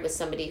so hard with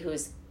somebody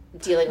who's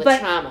dealing with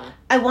trauma.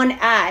 I want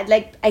to add,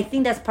 like, I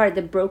think that's part of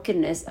the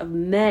brokenness of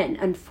men,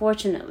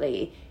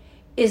 unfortunately,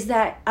 is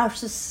that our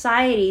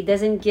society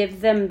doesn't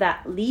give them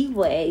that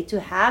leeway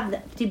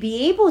to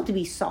be able to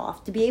be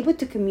soft, to be able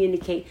to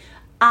communicate.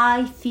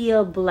 I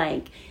feel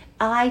blank.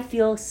 I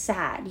feel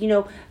sad.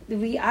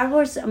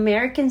 Our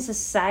American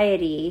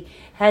society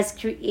has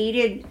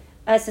created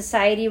a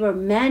society where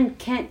men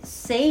can't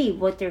say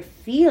what they're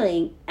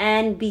feeling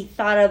and be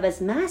thought of as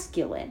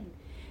masculine.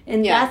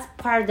 And that's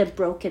part of the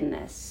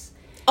brokenness.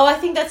 Oh, I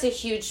think that's a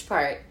huge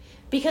part.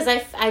 Because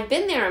I've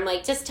been there. I'm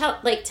like, just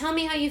tell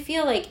me how you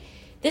feel. Like,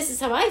 this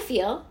is how I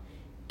feel,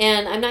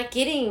 and I'm not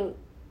getting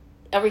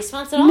a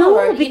response at all. No,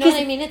 or, because, you know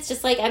what I mean? It's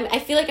just like, I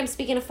feel like I'm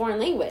speaking a foreign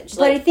language.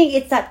 But I think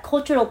it's that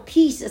cultural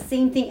piece, the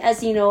same thing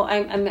as,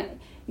 I'm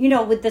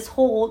with this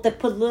whole, the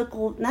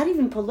political, not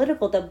even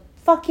political, the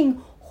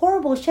fucking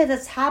horrible shit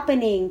that's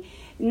happening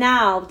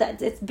now, that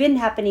it's been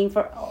happening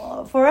for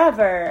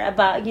forever,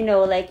 about,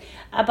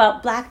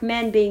 about black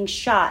men being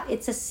shot.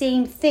 It's the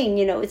same thing,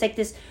 it's like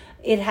this.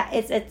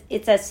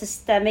 It's a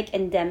systemic,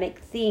 endemic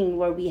thing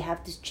where we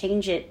have to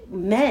change it.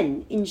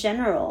 Men in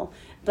general,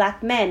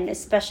 black men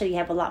especially,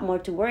 have a lot more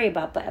to worry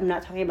about. But I'm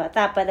not talking about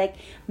that. But, like,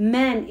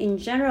 men in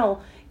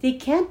general, they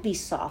can't be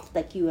soft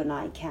like you and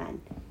I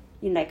can.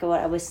 Like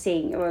what I was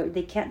saying, or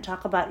they can't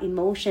talk about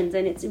emotions.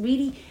 And it's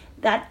really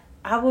that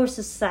our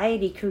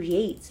society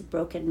creates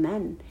broken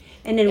men,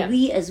 and then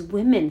we as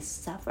women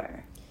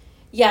suffer.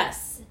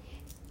 Yes.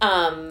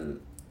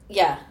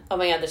 Yeah. Oh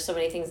my God, there's so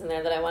many things in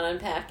there that I want to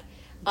unpack.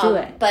 Do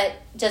it. But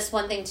just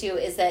one thing, too,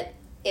 is that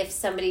if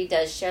somebody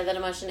does share that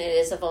emotion, it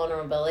is a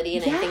vulnerability.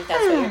 And I think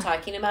that's what you're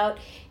talking about,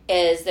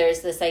 is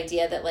there's this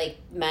idea that, like,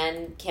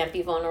 men can't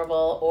be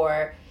vulnerable,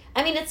 or,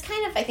 I mean, it's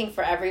kind of, I think,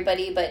 for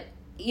everybody, but,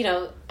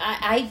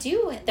 I've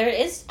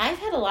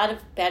had a lot of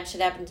bad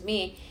shit happen to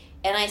me,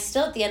 and I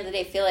still, at the end of the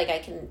day, feel like I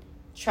can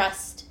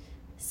trust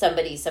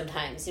somebody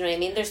sometimes. You know what I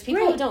mean? There's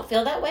people who don't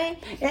feel that way,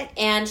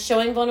 and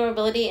showing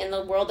vulnerability in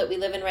the world that we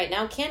live in right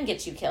now can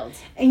get you killed.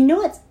 And you know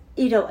what's,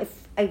 if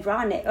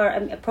ironic or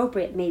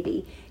appropriate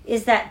maybe,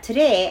 is that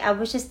today I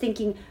was just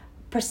thinking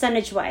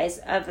percentage-wise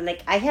of,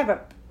 like, I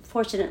have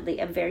fortunately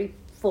a very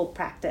full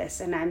practice,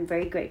 and I'm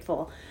very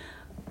grateful.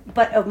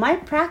 But of my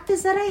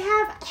practice that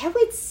I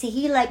would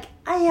say, like,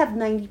 I have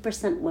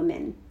 90%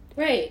 women.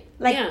 Right.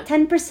 Like,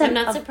 10%. I'm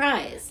not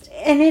surprised.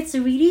 And it's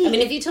really... I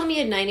mean, if you told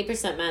me you had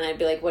 90% men, I'd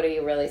be like, what are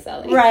you really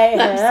selling? Right.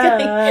 No, I'm just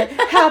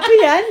kidding. Happy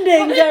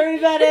endings,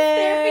 everybody.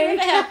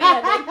 It's their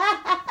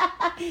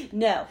happy ending.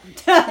 No.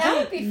 That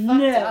would be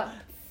fucked up.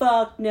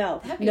 Fuck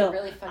no. That'd be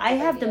really fucked up. I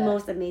have the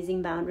most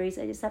amazing boundaries,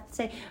 I just have to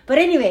say. But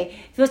anyway,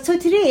 so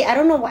today, I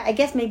don't know why, I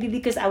guess maybe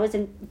because I was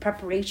in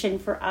preparation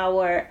for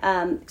our,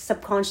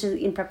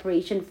 subconsciously in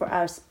preparation for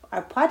our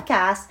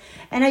podcast,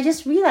 and I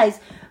just realized,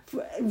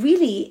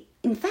 really,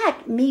 in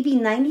fact, maybe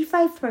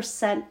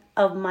 95%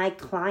 of my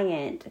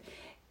client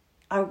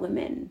are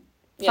women.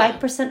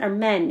 5% are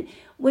men,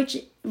 which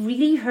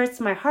really hurts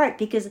my heart,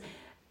 because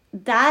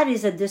that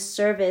is a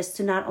disservice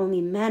to not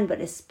only men, but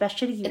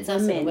especially women. It's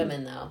also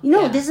women, though.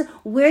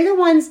 We're the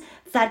ones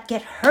that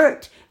get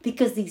hurt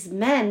because these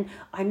men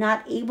are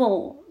not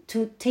able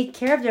to take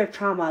care of their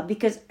trauma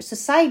because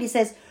society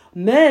says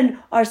men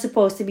are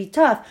supposed to be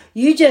tough.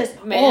 You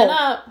just man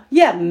up.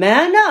 Yeah,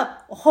 man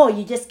up. Oh,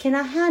 you just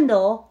cannot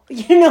handle,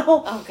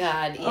 Oh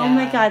God, yeah. Oh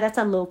my God, that's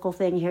a local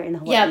thing here in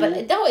Hawaii. Yeah,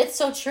 but no, it's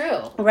so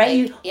true. Right?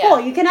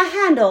 You cannot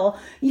handle,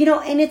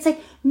 and it's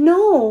like,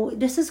 no,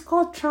 this is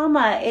called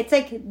trauma. It's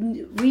like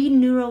read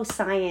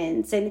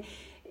neuroscience. And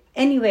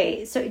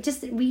anyway, so it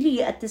just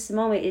really at this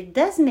moment, it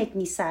does make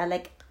me sad.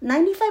 Like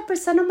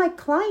 95% of my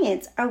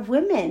clients are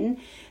women.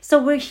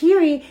 So we're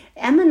here,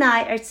 Em and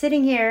I are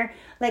sitting here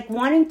like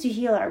wanting to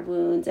heal our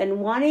wounds and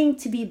wanting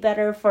to be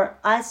better for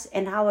us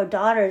and our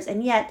daughters.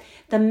 And yet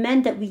the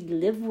men that we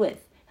live with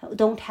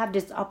don't have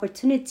this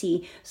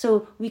opportunity.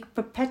 So we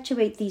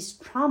perpetuate these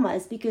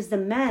traumas because the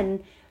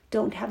men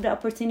don't have the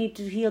opportunity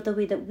to heal the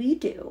way that we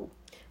do.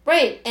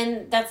 Right.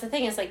 And that's the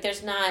thing, is like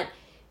there's not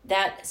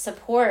that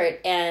support.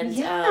 And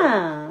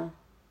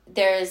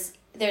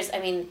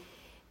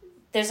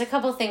there's a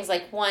couple of things,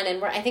 like one,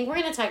 and I think we're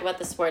going to talk about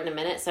the sport in a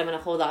minute, so I'm going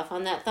to hold off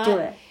on that thought. Do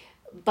it.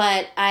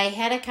 But I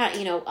had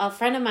a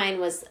friend of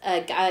mine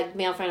a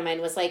male friend of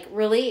mine was like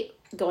really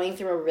going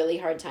through a really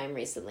hard time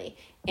recently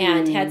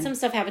and had some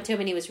stuff happen to him,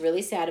 and he was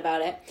really sad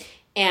about it.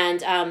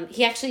 And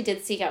he actually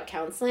did seek out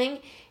counseling,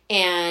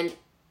 and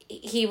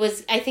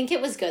I think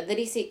it was good that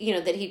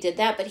he did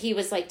that, but he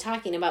was like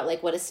talking about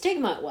like what a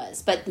stigma it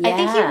was. But I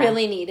think he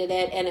really needed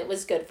it, and it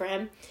was good for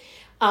him.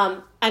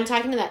 I'm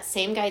talking to that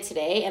same guy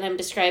today, and I'm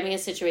describing a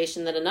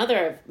situation that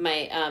another of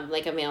my,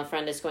 like a male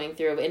friend is going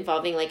through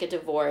involving like a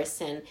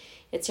divorce, and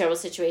it's a terrible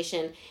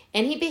situation.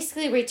 And he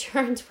basically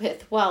returned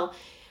with,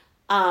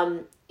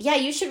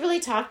 you should really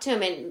talk to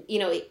him and,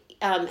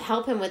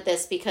 help him with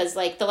this, because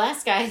like the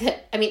last guy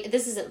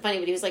this isn't funny,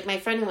 but he was like, my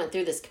friend who went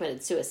through this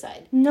committed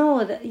suicide. No,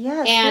 And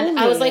totally.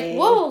 I was like,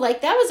 whoa,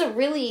 like that was a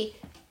really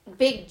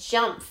big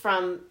jump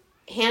from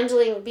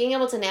being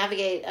able to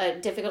navigate a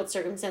difficult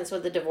circumstance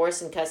with a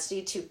divorce and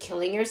custody to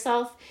killing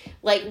yourself.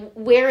 Like,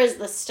 where is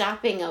the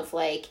stopping of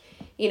like,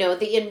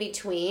 the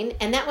in-between?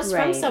 And that was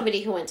from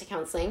somebody who went to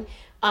counseling.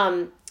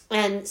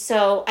 And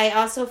so I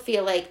also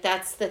feel like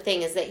that's the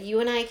thing, is that you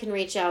and I can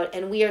reach out,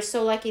 and we are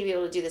so lucky to be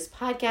able to do this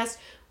podcast.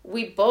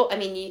 We both,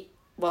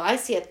 I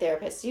see a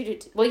therapist. You do.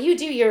 Well, you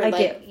do. You're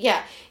do.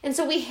 Yeah. And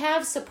so we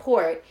have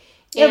support.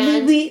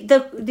 And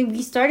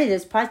we started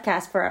this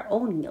podcast for our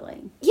own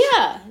healing.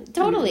 Yeah,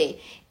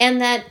 totally. And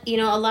that,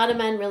 a lot of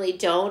men really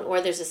don't, or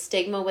there's a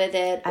stigma with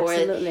it.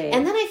 Absolutely.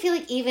 And then I feel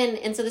like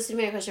and so this would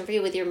be my question for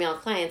you with your male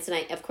clients,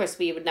 and of course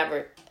we would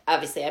never,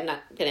 obviously I'm not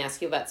going to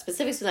ask you about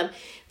specifics with them,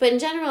 but in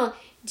general,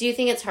 do you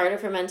think it's harder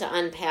for men to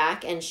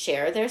unpack and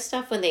share their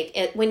stuff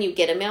when you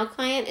get a male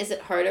client? Is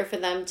it harder for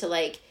them to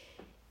like,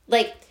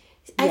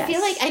 I feel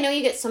like I know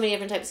you get so many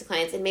different types of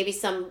clients, and maybe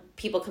some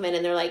people come in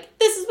and they're like,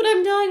 this is what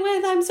I'm dealing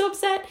with, I'm so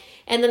upset.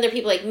 And then there are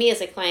people like me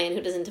as a client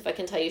who doesn't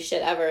fucking tell you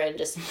shit ever and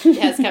just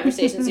has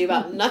conversations with you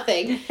about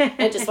nothing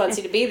and just wants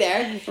you to be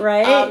there.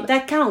 Right.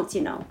 That counts,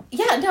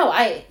 Yeah, no,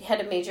 I had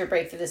a major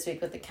breakthrough this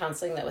week with the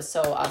counseling that was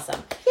so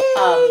awesome.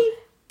 Yay!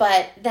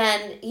 But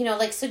then,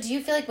 so do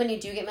you feel like when you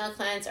do get male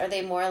clients, are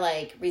they more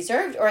like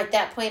reserved, or at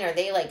that point are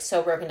they like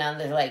so broken down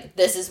they're like,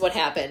 this is what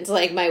happened,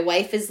 like my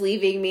wife is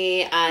leaving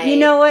me, you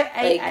know what,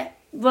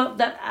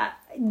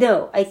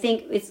 no, I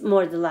think it's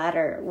more the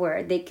latter,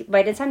 where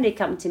by the time they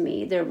come to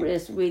me, they're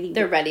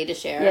ready to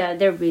share. Yeah,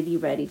 they're really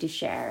ready to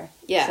share.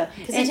 Yeah,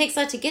 because it takes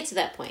a lot to get to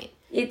that point.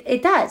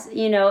 It does,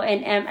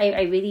 and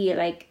I really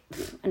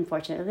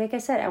unfortunately, like I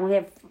said, I only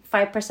have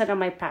 5% of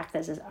my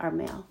practices are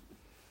male.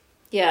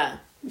 Yeah.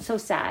 So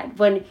sad.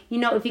 When,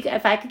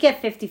 if I could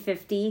get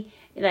 50-50,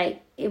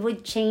 like, it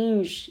would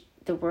change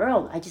the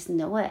world. I just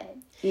know it,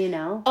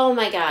 Oh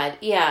my God.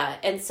 Yeah.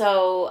 And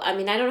so, I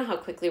don't know how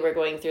quickly we're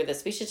going through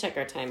this. We should check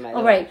our time, by the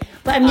way. Right.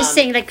 But I'm just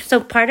saying, so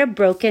part of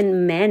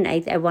broken men,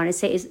 I want to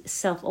say, is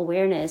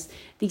self-awareness.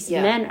 These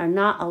men are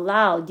not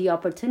allowed the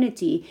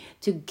opportunity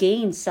to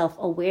gain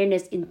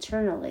self-awareness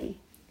internally.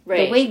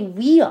 Right. The way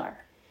we are.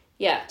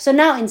 Yeah. So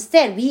now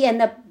instead we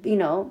end up,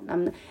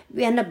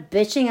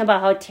 bitching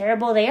about how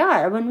terrible they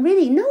are, when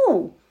really,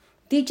 no,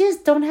 they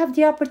just don't have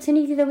the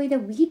opportunity the way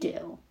that we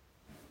do.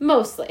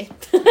 Mostly.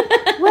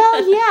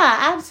 Well,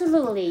 yeah,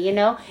 absolutely,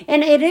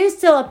 and it is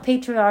still a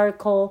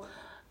patriarchal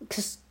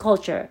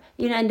culture,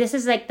 and this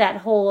is like that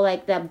whole,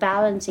 like the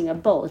balancing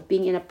of both,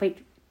 being in a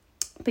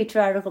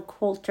patriarchal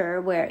culture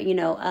where,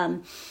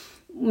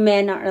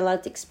 men aren't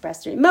allowed to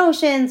express their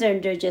emotions,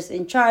 and they're just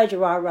in charge,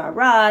 rah, rah,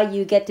 rah.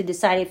 You get to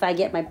decide if I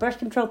get my birth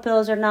control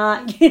pills or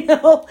not,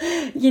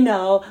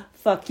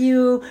 fuck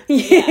you.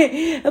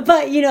 Yeah.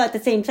 But, at the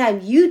same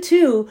time, you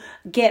too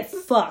get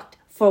fucked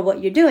for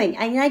what you're doing.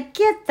 And I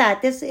get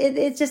that.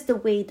 It's just the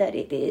way that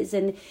it is.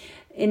 And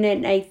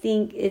then I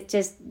think it's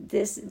just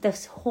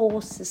this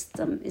whole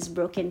system is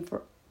broken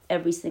for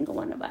every single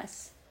one of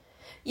us.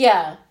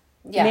 Yeah.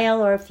 Yeah.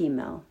 Male or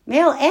female.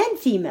 Male and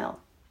female.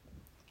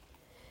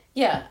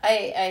 Yeah,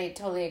 I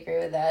totally agree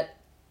with that.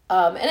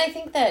 And I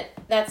think that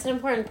that's an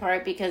important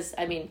part because,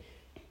 I mean,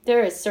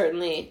 there is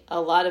certainly a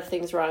lot of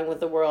things wrong with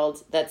the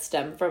world that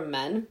stem from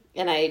men.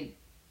 And I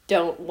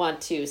don't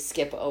want to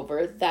skip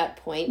over that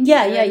point in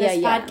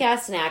this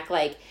podcast and act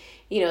like,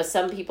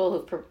 some people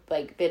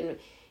who've been,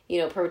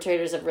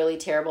 perpetrators of really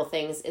terrible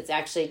things, it's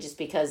actually just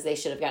because they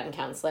should have gotten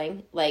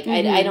counseling. Like,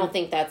 I don't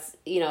think that's,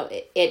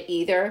 it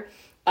either.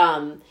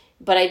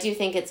 But I do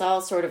think it's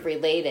all sort of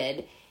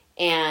related.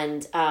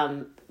 And,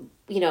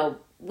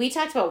 we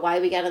talked about why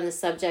we got on this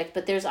subject,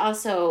 but there's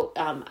also,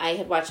 I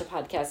had watched a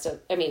podcast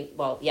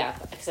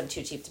because I'm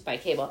too cheap to buy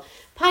cable,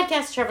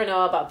 podcast Trevor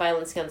Noah about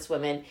violence against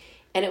women.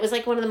 And it was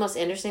like one of the most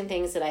interesting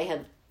things that I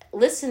had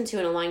listened to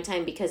in a long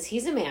time because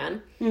he's a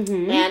man.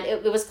 Mm-hmm. And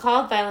it was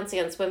called Violence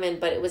Against Women,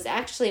 but it was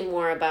actually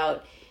more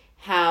about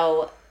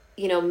how,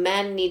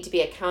 men need to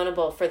be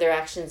accountable for their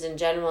actions in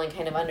general and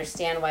kind of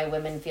understand why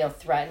women feel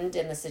threatened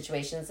in the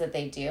situations that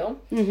they do.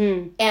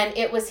 Mm-hmm. And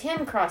it was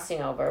him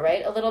crossing over,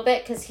 right, a little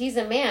bit, because he's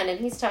a man and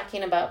he's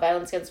talking about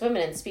violence against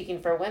women and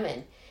speaking for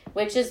women,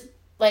 which is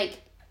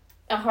like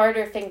a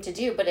harder thing to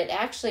do, but it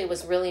actually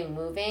was really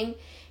moving.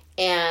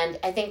 And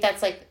I think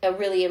that's like a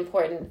really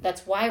important,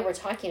 that's why we're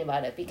talking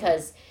about it,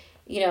 because,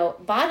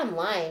 bottom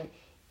line,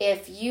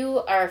 if you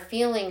are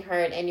feeling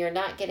hurt and you're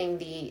not getting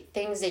the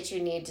things that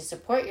you need to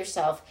support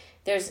yourself,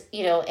 there's,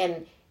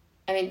 and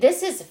I mean,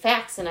 this is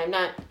facts, and I'm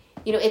not,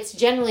 it's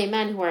generally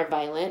men who are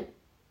violent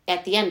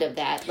at the end of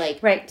that, like,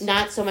 right.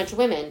 Not so much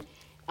women.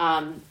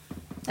 At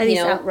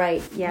least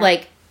outright, yeah.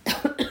 Like,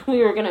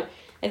 we were going to,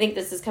 I think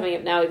this is coming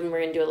up now, even we're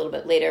going to do a little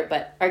bit later,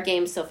 but our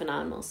game's so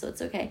phenomenal, so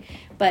it's okay.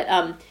 But,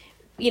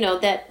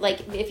 that,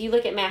 like, if you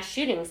look at mass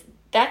shootings,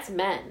 that's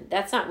men.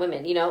 That's not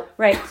women,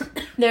 Right.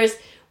 There's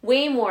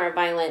way more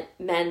violent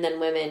men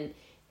than women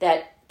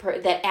that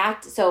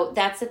act. So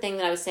that's the thing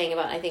that I was saying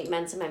about, I think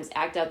men sometimes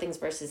act out things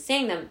versus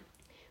saying them.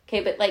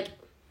 Okay, but like,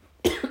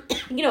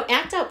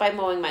 act out by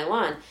mowing my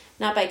lawn,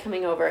 not by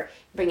coming over,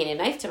 bringing a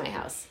knife to my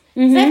house.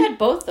 Mm-hmm. I've had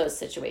both those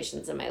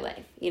situations in my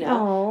life.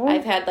 Aww.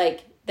 I've had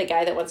like the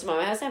guy that wants to mow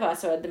my house. I've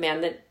also had the man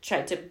that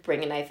tried to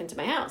bring a knife into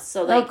my house.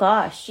 So like, oh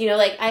gosh,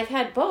 like I've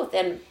had both,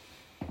 and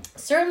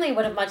certainly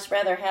would have much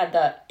rather had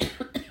the,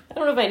 I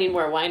don't know if I need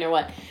more wine or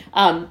what,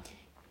 not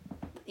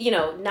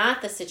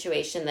the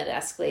situation that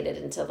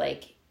escalated into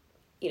like,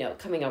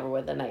 coming over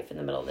with a knife in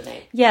the middle of the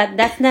night. Yeah,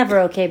 that's never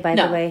okay, by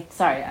the way.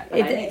 Sorry.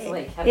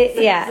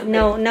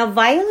 No,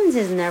 violence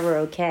is never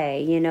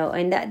okay,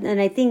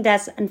 and I think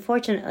that's,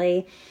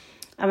 unfortunately,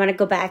 I want to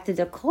go back to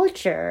the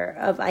culture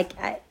of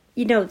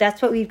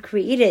that's what we've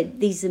created,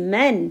 these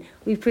men.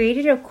 We've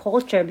created a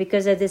culture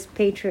because of this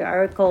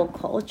patriarchal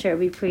culture.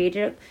 We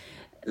created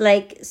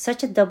like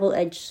such a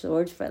double-edged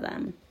sword for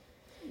them.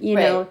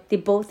 They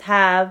both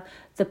have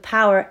the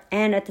power,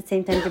 and at the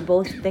same time, they're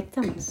both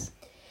victims.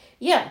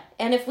 Yeah,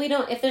 and if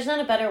there's not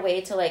a better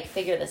way to like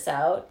figure this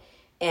out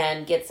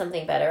and get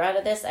something better out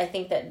of this, I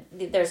think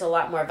that there's a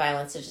lot more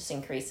violence that just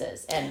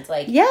increases. And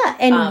like, yeah,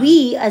 and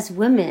we as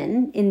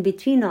women in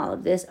between all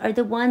of this are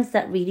the ones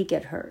that really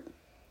get hurt.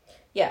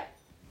 Yeah.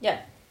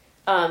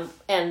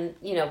 And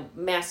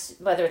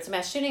whether it's a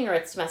mass shooting or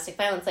it's domestic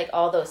violence, like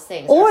all those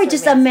things. Or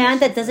just a man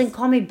that doesn't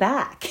call me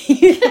back.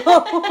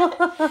 No,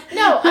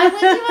 I'm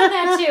with you on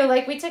that too.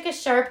 Like we took a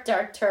sharp,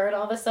 dark turn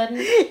all of a sudden.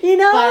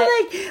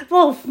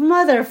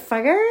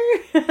 Motherfucker.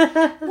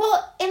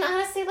 Well, and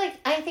honestly, like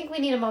I think we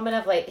need a moment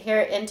of like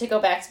here, and to go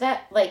back to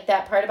that, like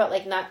that part about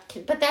like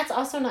but that's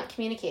also not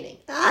communicating.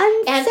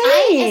 I, as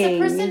a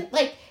person,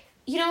 like,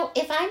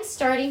 if I'm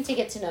starting to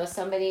get to know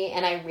somebody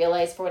and I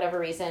realize for whatever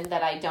reason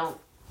that I don't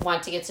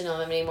want to get to know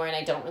them anymore and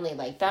I don't really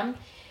like them,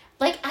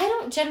 like I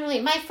don't generally,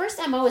 my first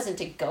MO isn't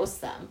to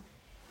ghost them.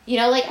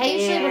 I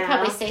usually would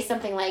probably say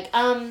something like,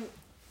 I'm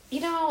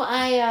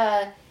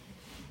gonna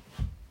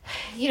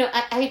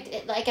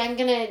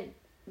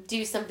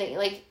do something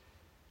like,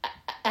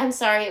 I'm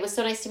sorry, it was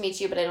so nice to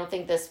meet you, but I don't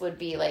think this would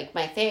be like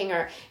my thing,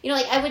 or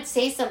I would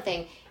say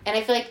something. And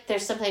I feel like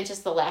there's sometimes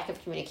just the lack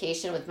of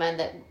communication with men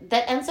that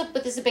ends up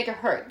with this a bigger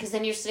hurt, because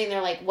then you're sitting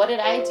there like, what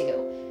did I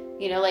do?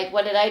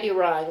 What did I do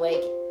wrong?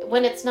 Like,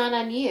 when it's not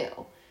on you.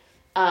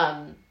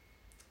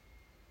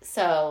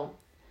 So,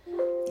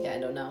 yeah, I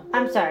don't know.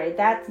 I'm sorry,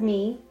 that's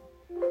me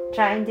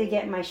trying to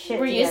get my shit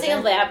together. Using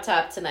a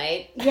laptop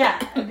tonight. Yeah,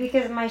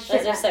 because my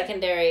shit... That's our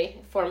secondary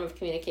form of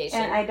communication.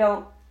 And I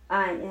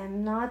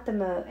am not the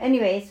most...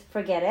 Anyways,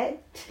 forget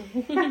it.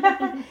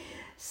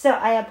 So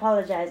I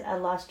apologize, I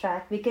lost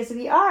track, because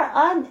we are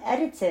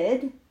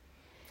unedited.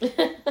 But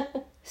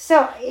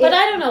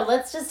I don't know,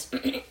 let's just...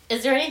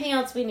 Is there anything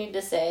else we need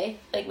to say?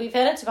 Like, we've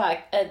had a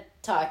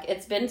talk.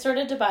 It's been sort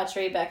of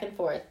debauchery back and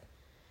forth.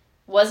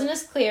 Wasn't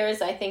as clear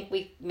as I think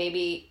we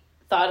maybe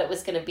thought it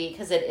was going to be,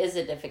 because it is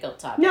a difficult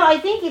topic. No, I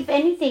think if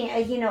anything,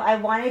 I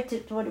wanted to...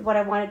 What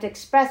I wanted to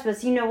express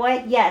was, you know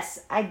what?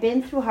 Yes, I've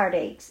been through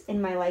heartaches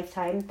in my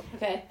lifetime.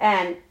 Okay.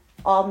 And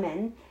all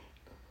men.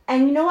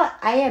 And you know what?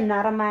 I am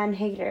not a man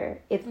hater.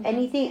 If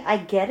anything, I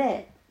get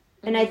it.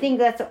 And I think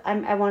that's...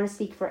 I want to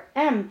speak for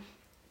M.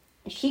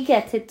 she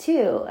gets it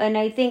too. And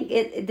I think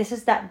this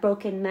is that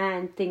broken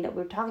man thing that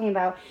we're talking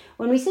about.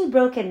 When we say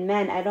broken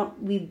men,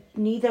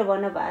 neither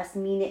one of us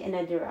mean it in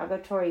a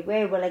derogatory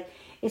way. We're like,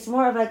 it's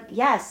more of like,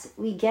 yes,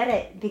 we get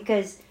it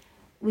because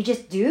we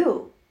just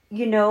do,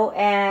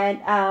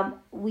 and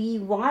we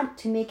want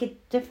to make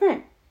it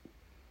different.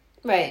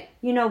 Right.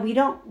 We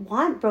don't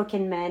want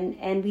broken men,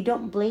 and we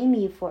don't blame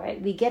you for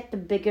it. We get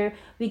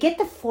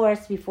the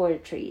forest before the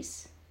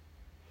trees.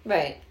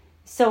 Right.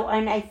 So,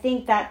 and I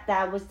think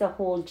that was the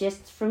whole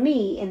gist for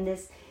me in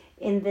this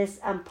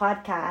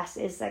podcast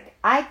is like,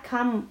 I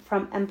come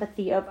from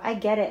empathy of, I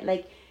get it.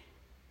 Like,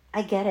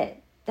 I get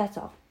it. That's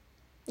all.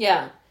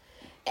 Yeah.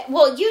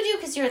 Well, you do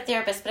because you're a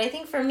therapist, but I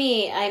think for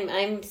me,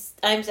 I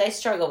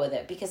struggle with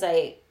it because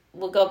I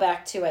will go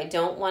back to, I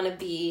don't want to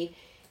be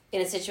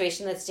in a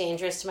situation that's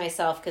dangerous to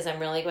myself because I'm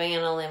really going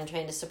on a limb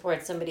trying to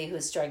support somebody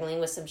who's struggling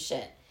with some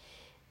shit.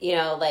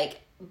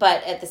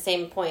 But at the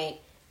same point,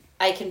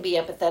 I can be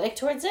empathetic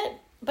towards it,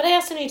 but I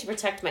also need to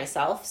protect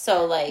myself.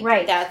 So,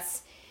 right.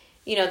 That's,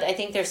 I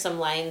think there's some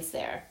lines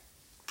there,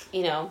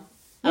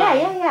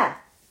 Yeah.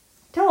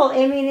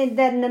 Totally. I mean,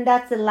 then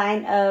that's the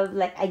line of,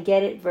 like, I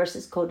get it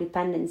versus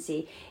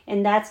codependency.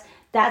 And that's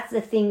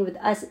the thing with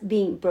us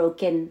being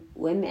broken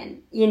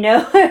women, we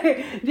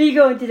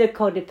go into the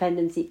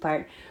codependency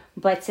part.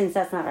 But since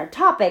that's not our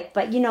topic,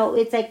 but,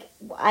 it's like,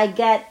 I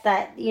get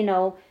that,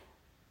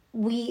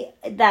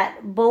 that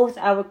both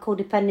our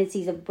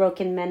codependencies of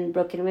broken men and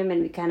broken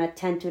women, we kind of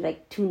tend to,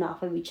 like, tune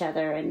off of each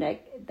other, and,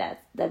 like,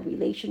 that's the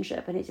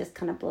relationship, and it just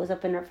kind of blows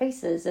up in our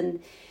faces,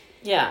 and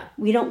yeah,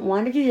 we don't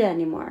want to do that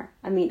anymore.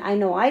 I mean, I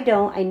know I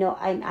don't. I know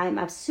I'm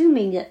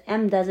assuming that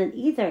M doesn't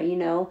either.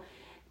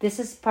 This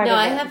is part of. No,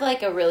 I have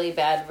like a really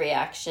bad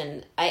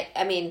reaction.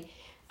 I mean,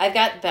 I've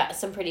got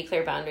some pretty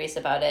clear boundaries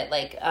about it.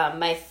 Like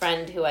my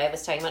friend who I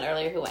was talking about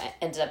earlier, who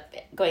ended up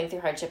going through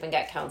hardship and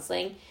got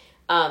counseling.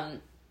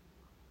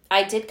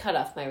 I did cut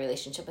off my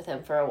relationship with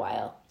him for a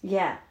while.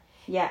 Yeah.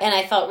 Yeah. And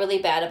I felt really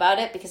bad about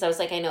it because I was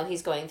like, I know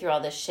he's going through all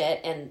this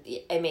shit and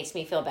it makes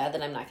me feel bad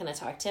that I'm not going to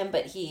talk to him.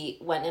 But he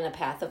went in a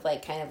path of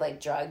like kind of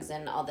like drugs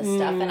and all this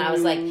stuff. And I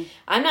was like,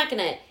 I'm not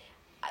going to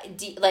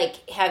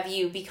have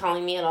you be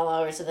calling me at all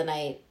hours of the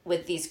night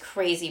with these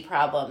crazy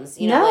problems.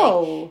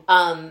 No.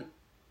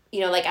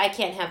 I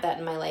can't have that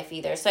in my life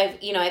either. So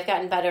I've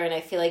gotten better and I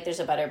feel like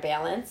there's a better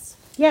balance.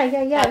 Yeah.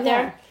 Out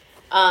there.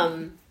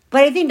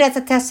 But I think that's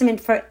a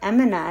testament for Em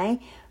and I,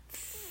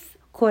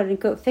 quote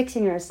unquote,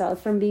 fixing ourselves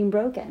from being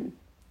broken.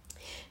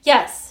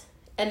 Yes.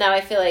 And now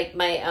I feel like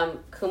my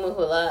kumu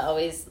hula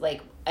always,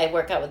 like, I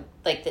work out with,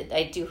 like,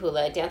 I do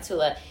hula, I dance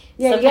hula.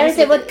 Yeah, you gotta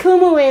say what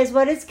kumu is.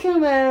 What is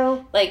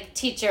kumu? Like,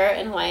 teacher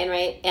in Hawaiian,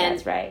 right? And,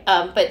 that's right.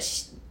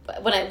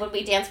 But when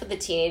we dance with the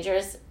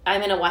teenagers,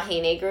 I'm in a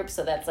wahine group,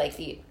 so that's, like,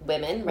 the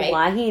women, right?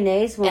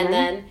 Wahine's women. And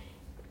then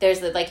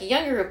there's, like, a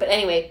younger group. But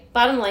anyway,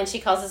 bottom line, she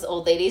calls us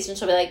old ladies, and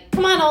she'll be like,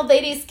 come on, old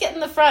ladies, get in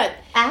the front.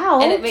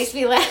 Ow. And it makes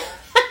me laugh.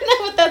 I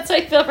know, but that's how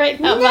I feel right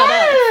now about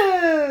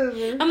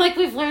us. I'm like,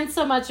 we've learned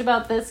so much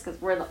about this because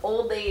we're the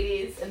old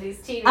ladies and these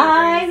teenagers.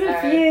 I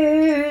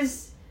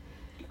refuse.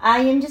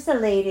 I am just a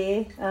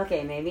lady.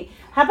 Okay, maybe.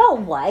 How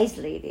about wise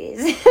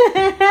ladies?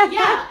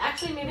 Yeah,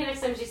 actually, maybe next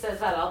time she says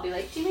that, I'll be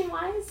like, do you mean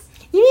wise?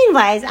 You mean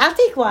wise? I'll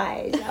take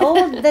wise.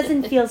 Old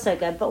doesn't feel so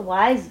good, but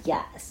wise,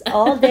 yes.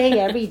 All day,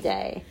 every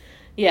day.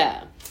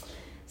 Yeah.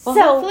 Well,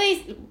 so,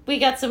 hopefully we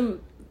got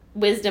some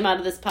wisdom out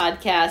of this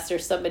podcast, or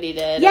somebody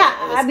did. Yeah,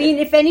 I mean,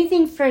 if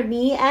anything, for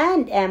me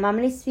and Em, I'm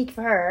going to speak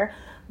for her.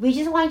 We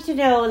just want you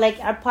to know, like,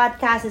 our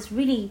podcast is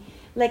really,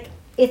 like,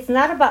 it's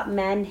not about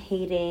men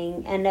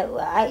hating. And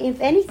if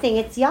anything,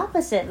 it's the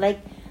opposite. Like,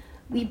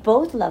 we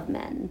both love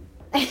men.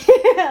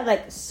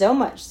 Like, so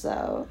much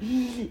so.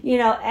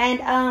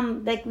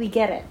 And, like, we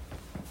get it.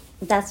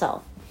 That's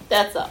all.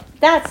 That's all.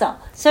 That's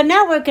all. So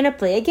now we're going to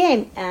play a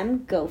game.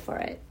 Em, go for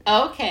it.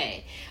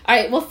 Okay. All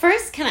right. Well,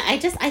 first, I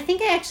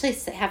think I actually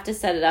have to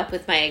set it up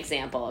with my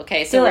example.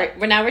 Okay. So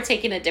we're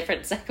taking a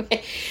different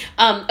segue.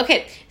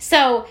 Okay.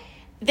 So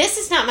this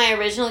is not my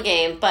original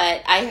game,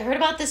 but I heard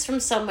about this from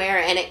somewhere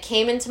and it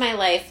came into my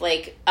life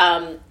like,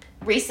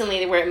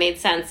 recently where it made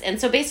sense. And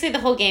so basically the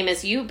whole game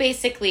is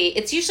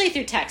it's usually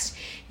through text.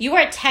 You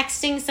are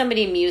texting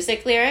somebody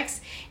music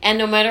lyrics, and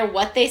no matter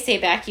what they say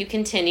back, you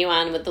continue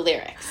on with the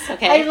lyrics.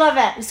 Okay. I love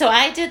it. So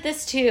I did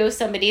this to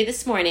somebody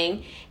this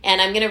morning,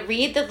 and I'm going to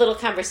read the little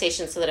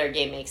conversation so that our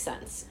game makes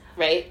sense,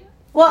 right?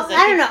 Well,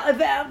 I don't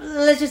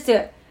know. Let's just do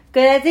it.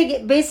 Because I think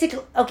it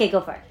basically... Okay,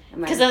 go for it.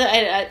 Because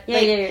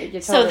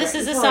you're so this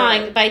is a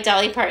song by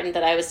Dolly Parton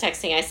that I was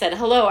texting. I said,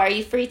 hello, are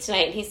you free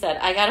tonight? And he said,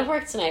 I got to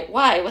work tonight.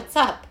 Why? What's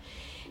up?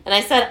 And I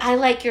said, I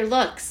like your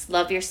looks.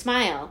 Love your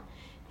smile.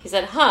 He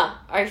said, huh,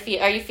 are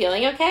you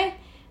feeling okay?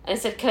 And I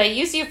said, could I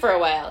use you for a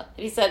while?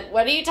 And he said,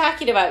 what are you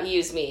talking about,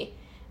 use me?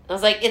 And I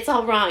was like, it's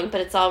all wrong, but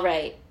it's all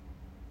right.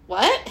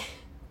 What?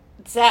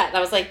 What's that? And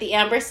I was like, the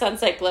amber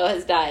sunset glow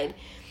has died.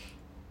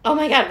 Oh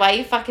my God, why are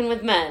you fucking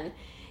with men?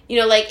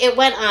 like it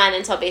went on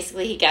until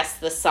basically he guessed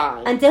the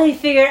song. Until he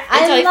figured out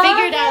that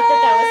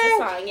was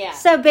the song, yeah.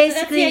 So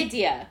basically... that's the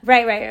idea.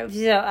 Right.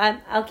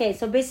 So, okay,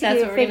 so basically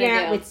you're figuring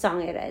out which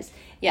song it is.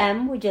 Yeah.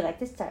 Would you like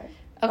to start?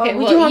 Okay,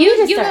 well,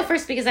 you go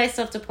first because I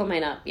still have to pull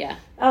mine up, yeah.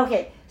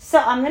 Okay, so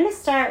I'm going to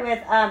start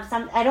with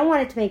I don't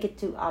want it to make it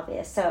too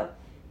obvious. So,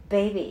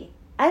 baby,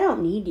 I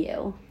don't need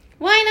you.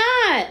 Why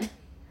not?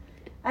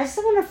 I just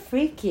want to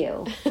freak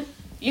you.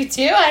 You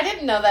do? I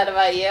didn't know that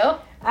about you.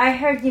 I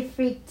heard you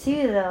freak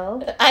too,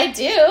 though. I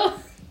do.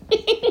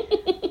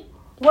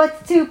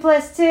 What's 2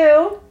 +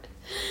 2?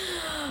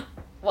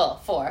 Well,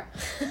 4.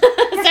 So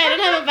I don't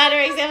have a better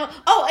example.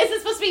 Oh, is it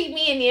supposed to be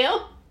me and you?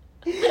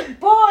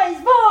 Boys!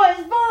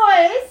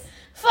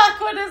 Fuck,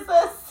 what is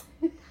this?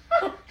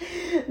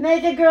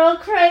 Make a girl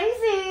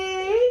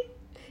crazy.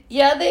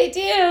 Yeah, they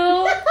do.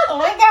 Oh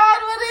my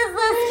god, what is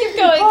this? Keep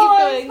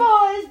going,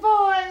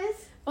 Boys.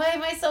 Why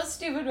am I so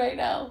stupid right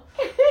now?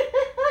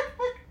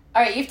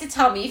 Alright, you have to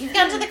tell me. If you've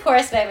gotten to the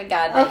chorus and I haven't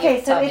gotten it,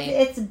 okay, so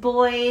it's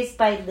Boys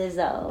by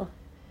Lizzo.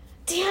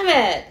 Damn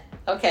it.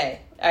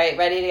 Okay. Alright,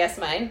 ready to guess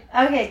mine?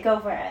 Okay, go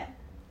for it.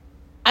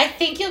 I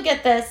think you'll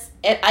get this.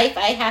 If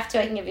I have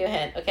to, I can give you a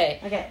hint.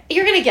 Okay.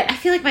 You're going to get... I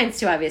feel like mine's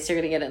too obvious. You're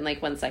going to get it in like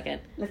 1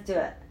 second. Let's do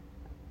it.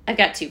 I've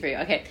got 2 for you.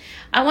 Okay.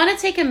 I want to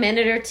take a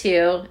minute or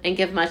two and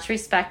give much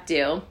respect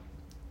due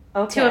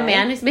to a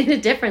man who's made a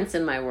difference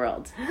in my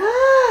world.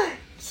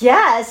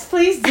 Yes,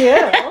 please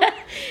do.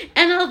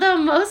 And although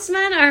most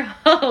men are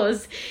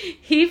hoes,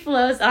 he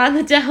flows on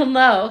the down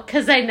low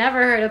because I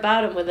never heard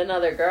about him with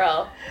another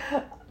girl.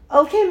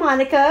 Okay,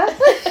 Monica.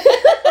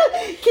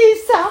 Keep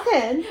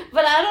talking.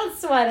 But I don't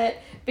sweat it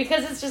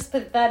because it's just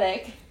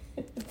pathetic.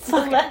 So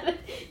let it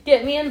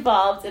get me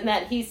involved in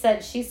that he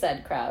said, she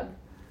said crowd.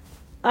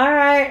 All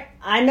right.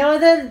 I know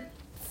the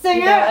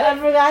singer. I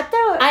forgot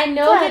the I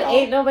know that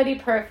ain't nobody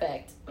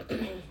perfect.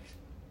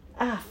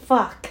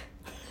 Fuck.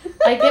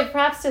 I give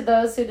props to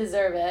those who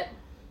deserve it.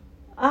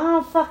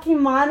 Oh,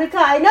 fucking Monica.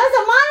 I know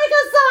the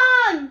Monica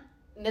song.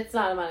 It's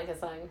not a Monica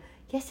song.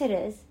 Yes, it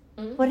is.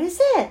 Mm-hmm. What is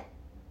it?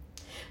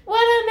 What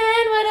a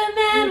man,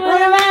 what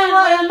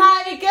a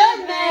mighty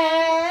good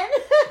man.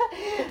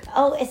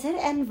 Oh, is it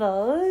En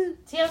Vogue?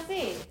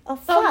 TLC. Oh,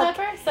 Salt fuck.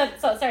 and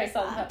Pepper? Sorry,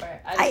 Salt and Pepper.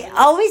 I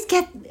always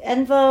get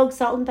En Vogue,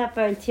 Salt and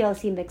Pepper, and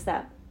TLC mixed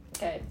up.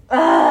 Okay.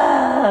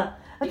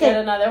 Okay. You got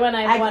another one?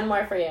 I have one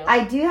more for you.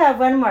 I do have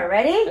one more.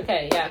 Ready?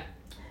 Okay, yeah.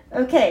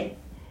 Okay.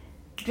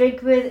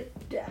 Drink.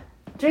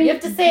 You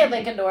have to say it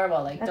like a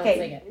normal, like, don't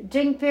sing it.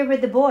 Drink beer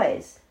with the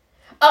boys.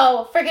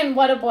 Oh, friggin'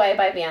 What a Boy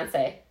by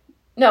Beyonce.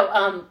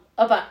 No,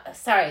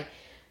 sorry.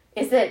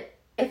 Is it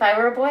If I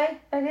Were a Boy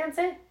by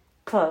Beyonce?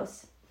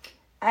 Close.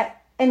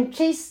 And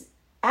Chase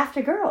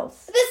After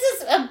Girls.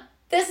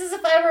 This is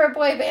If I Were a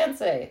Boy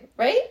Beyonce,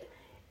 right?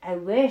 I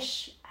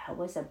wish I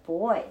was a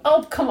boy.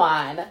 Oh, come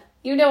on.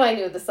 You know I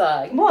knew the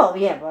song. Well,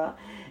 yeah, well,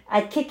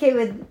 I'd kick it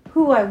with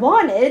who I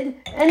wanted,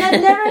 and I'd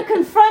never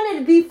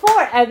confronted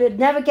before. I would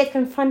never get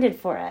confronted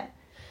for it.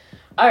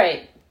 All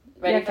right.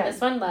 Ready for this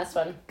one? Last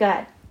one. Go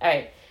ahead. All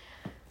right.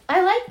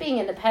 I like being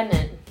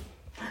independent.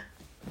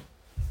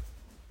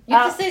 You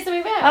have to say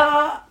something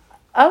back.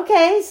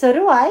 Okay, so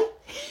do I.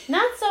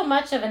 Not so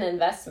much of an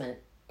investment.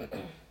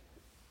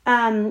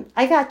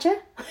 I gotcha.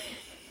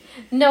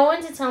 No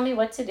one to tell me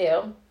what to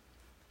do.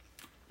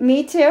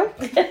 Me too.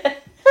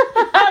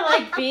 I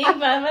like being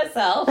by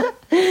myself.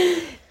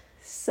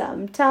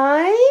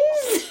 Sometimes.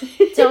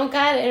 Don't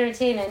gotta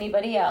entertain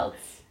anybody else.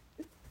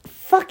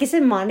 Fuck, is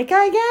it Monica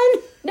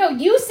again? No,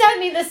 you sent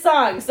me the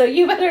song, so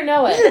you better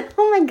know it.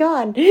 Oh my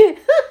god.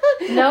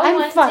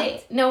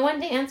 No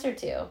one to answer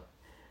to.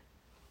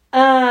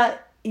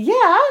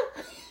 Yeah.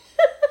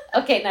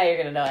 Okay, now you're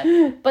gonna know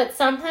it. But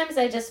sometimes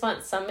I just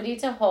want somebody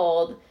to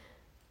hold,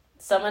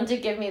 someone to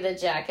give me the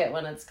jacket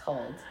when it's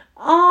cold.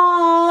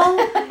 Oh,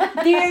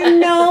 dear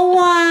no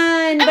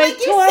one, but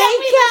Tori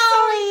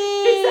Kelly.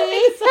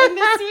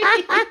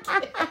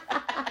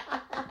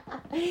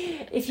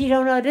 If you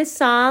don't know this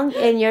song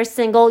and you're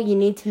single, you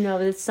need to know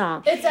this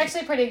song. It's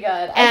actually pretty good.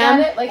 I got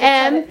it like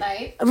at 10 at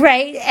night.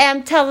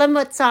 Right, tell them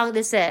what song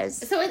this is.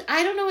 So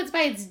I don't know what's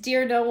by. It's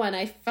Dear No One.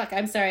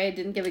 I'm sorry, I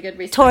didn't give a good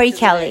response. Tori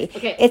Kelly.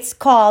 Okay. It's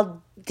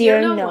called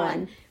Dear No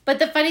One. But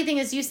the funny thing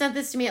is, you sent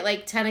this to me at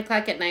like 10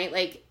 o'clock at night,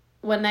 like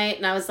one night,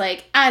 and I was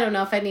like, I don't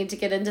know if I need to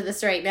get into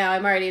this right now.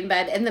 I'm already in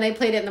bed. And then I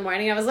played it in the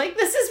morning. I was like,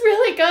 this is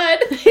really good.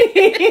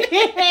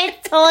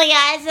 Totally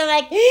guys, I'm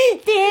like,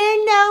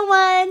 Dear No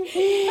One,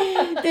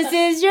 this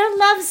is your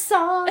love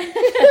song. I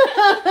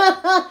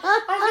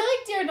feel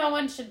like Dear No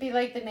One should be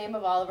like the name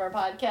of all of our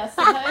podcasts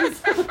sometimes.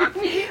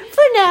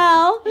 For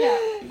now. Yeah.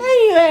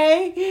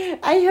 Anyway,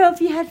 I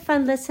hope you had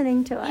fun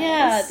listening to us.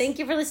 Yeah, thank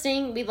you for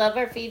listening. We love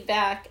our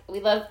feedback. We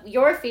love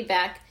your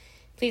feedback.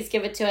 Please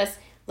give it to us.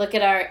 Look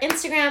at our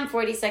Instagram,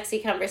 40 Sexy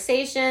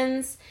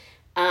Conversations.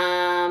 Good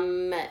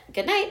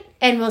night.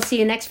 And we'll see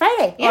you next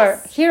Friday.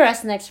 Yes. Or hear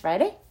us next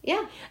Friday.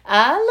 Yeah.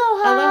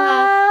 Aloha.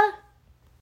 Aloha.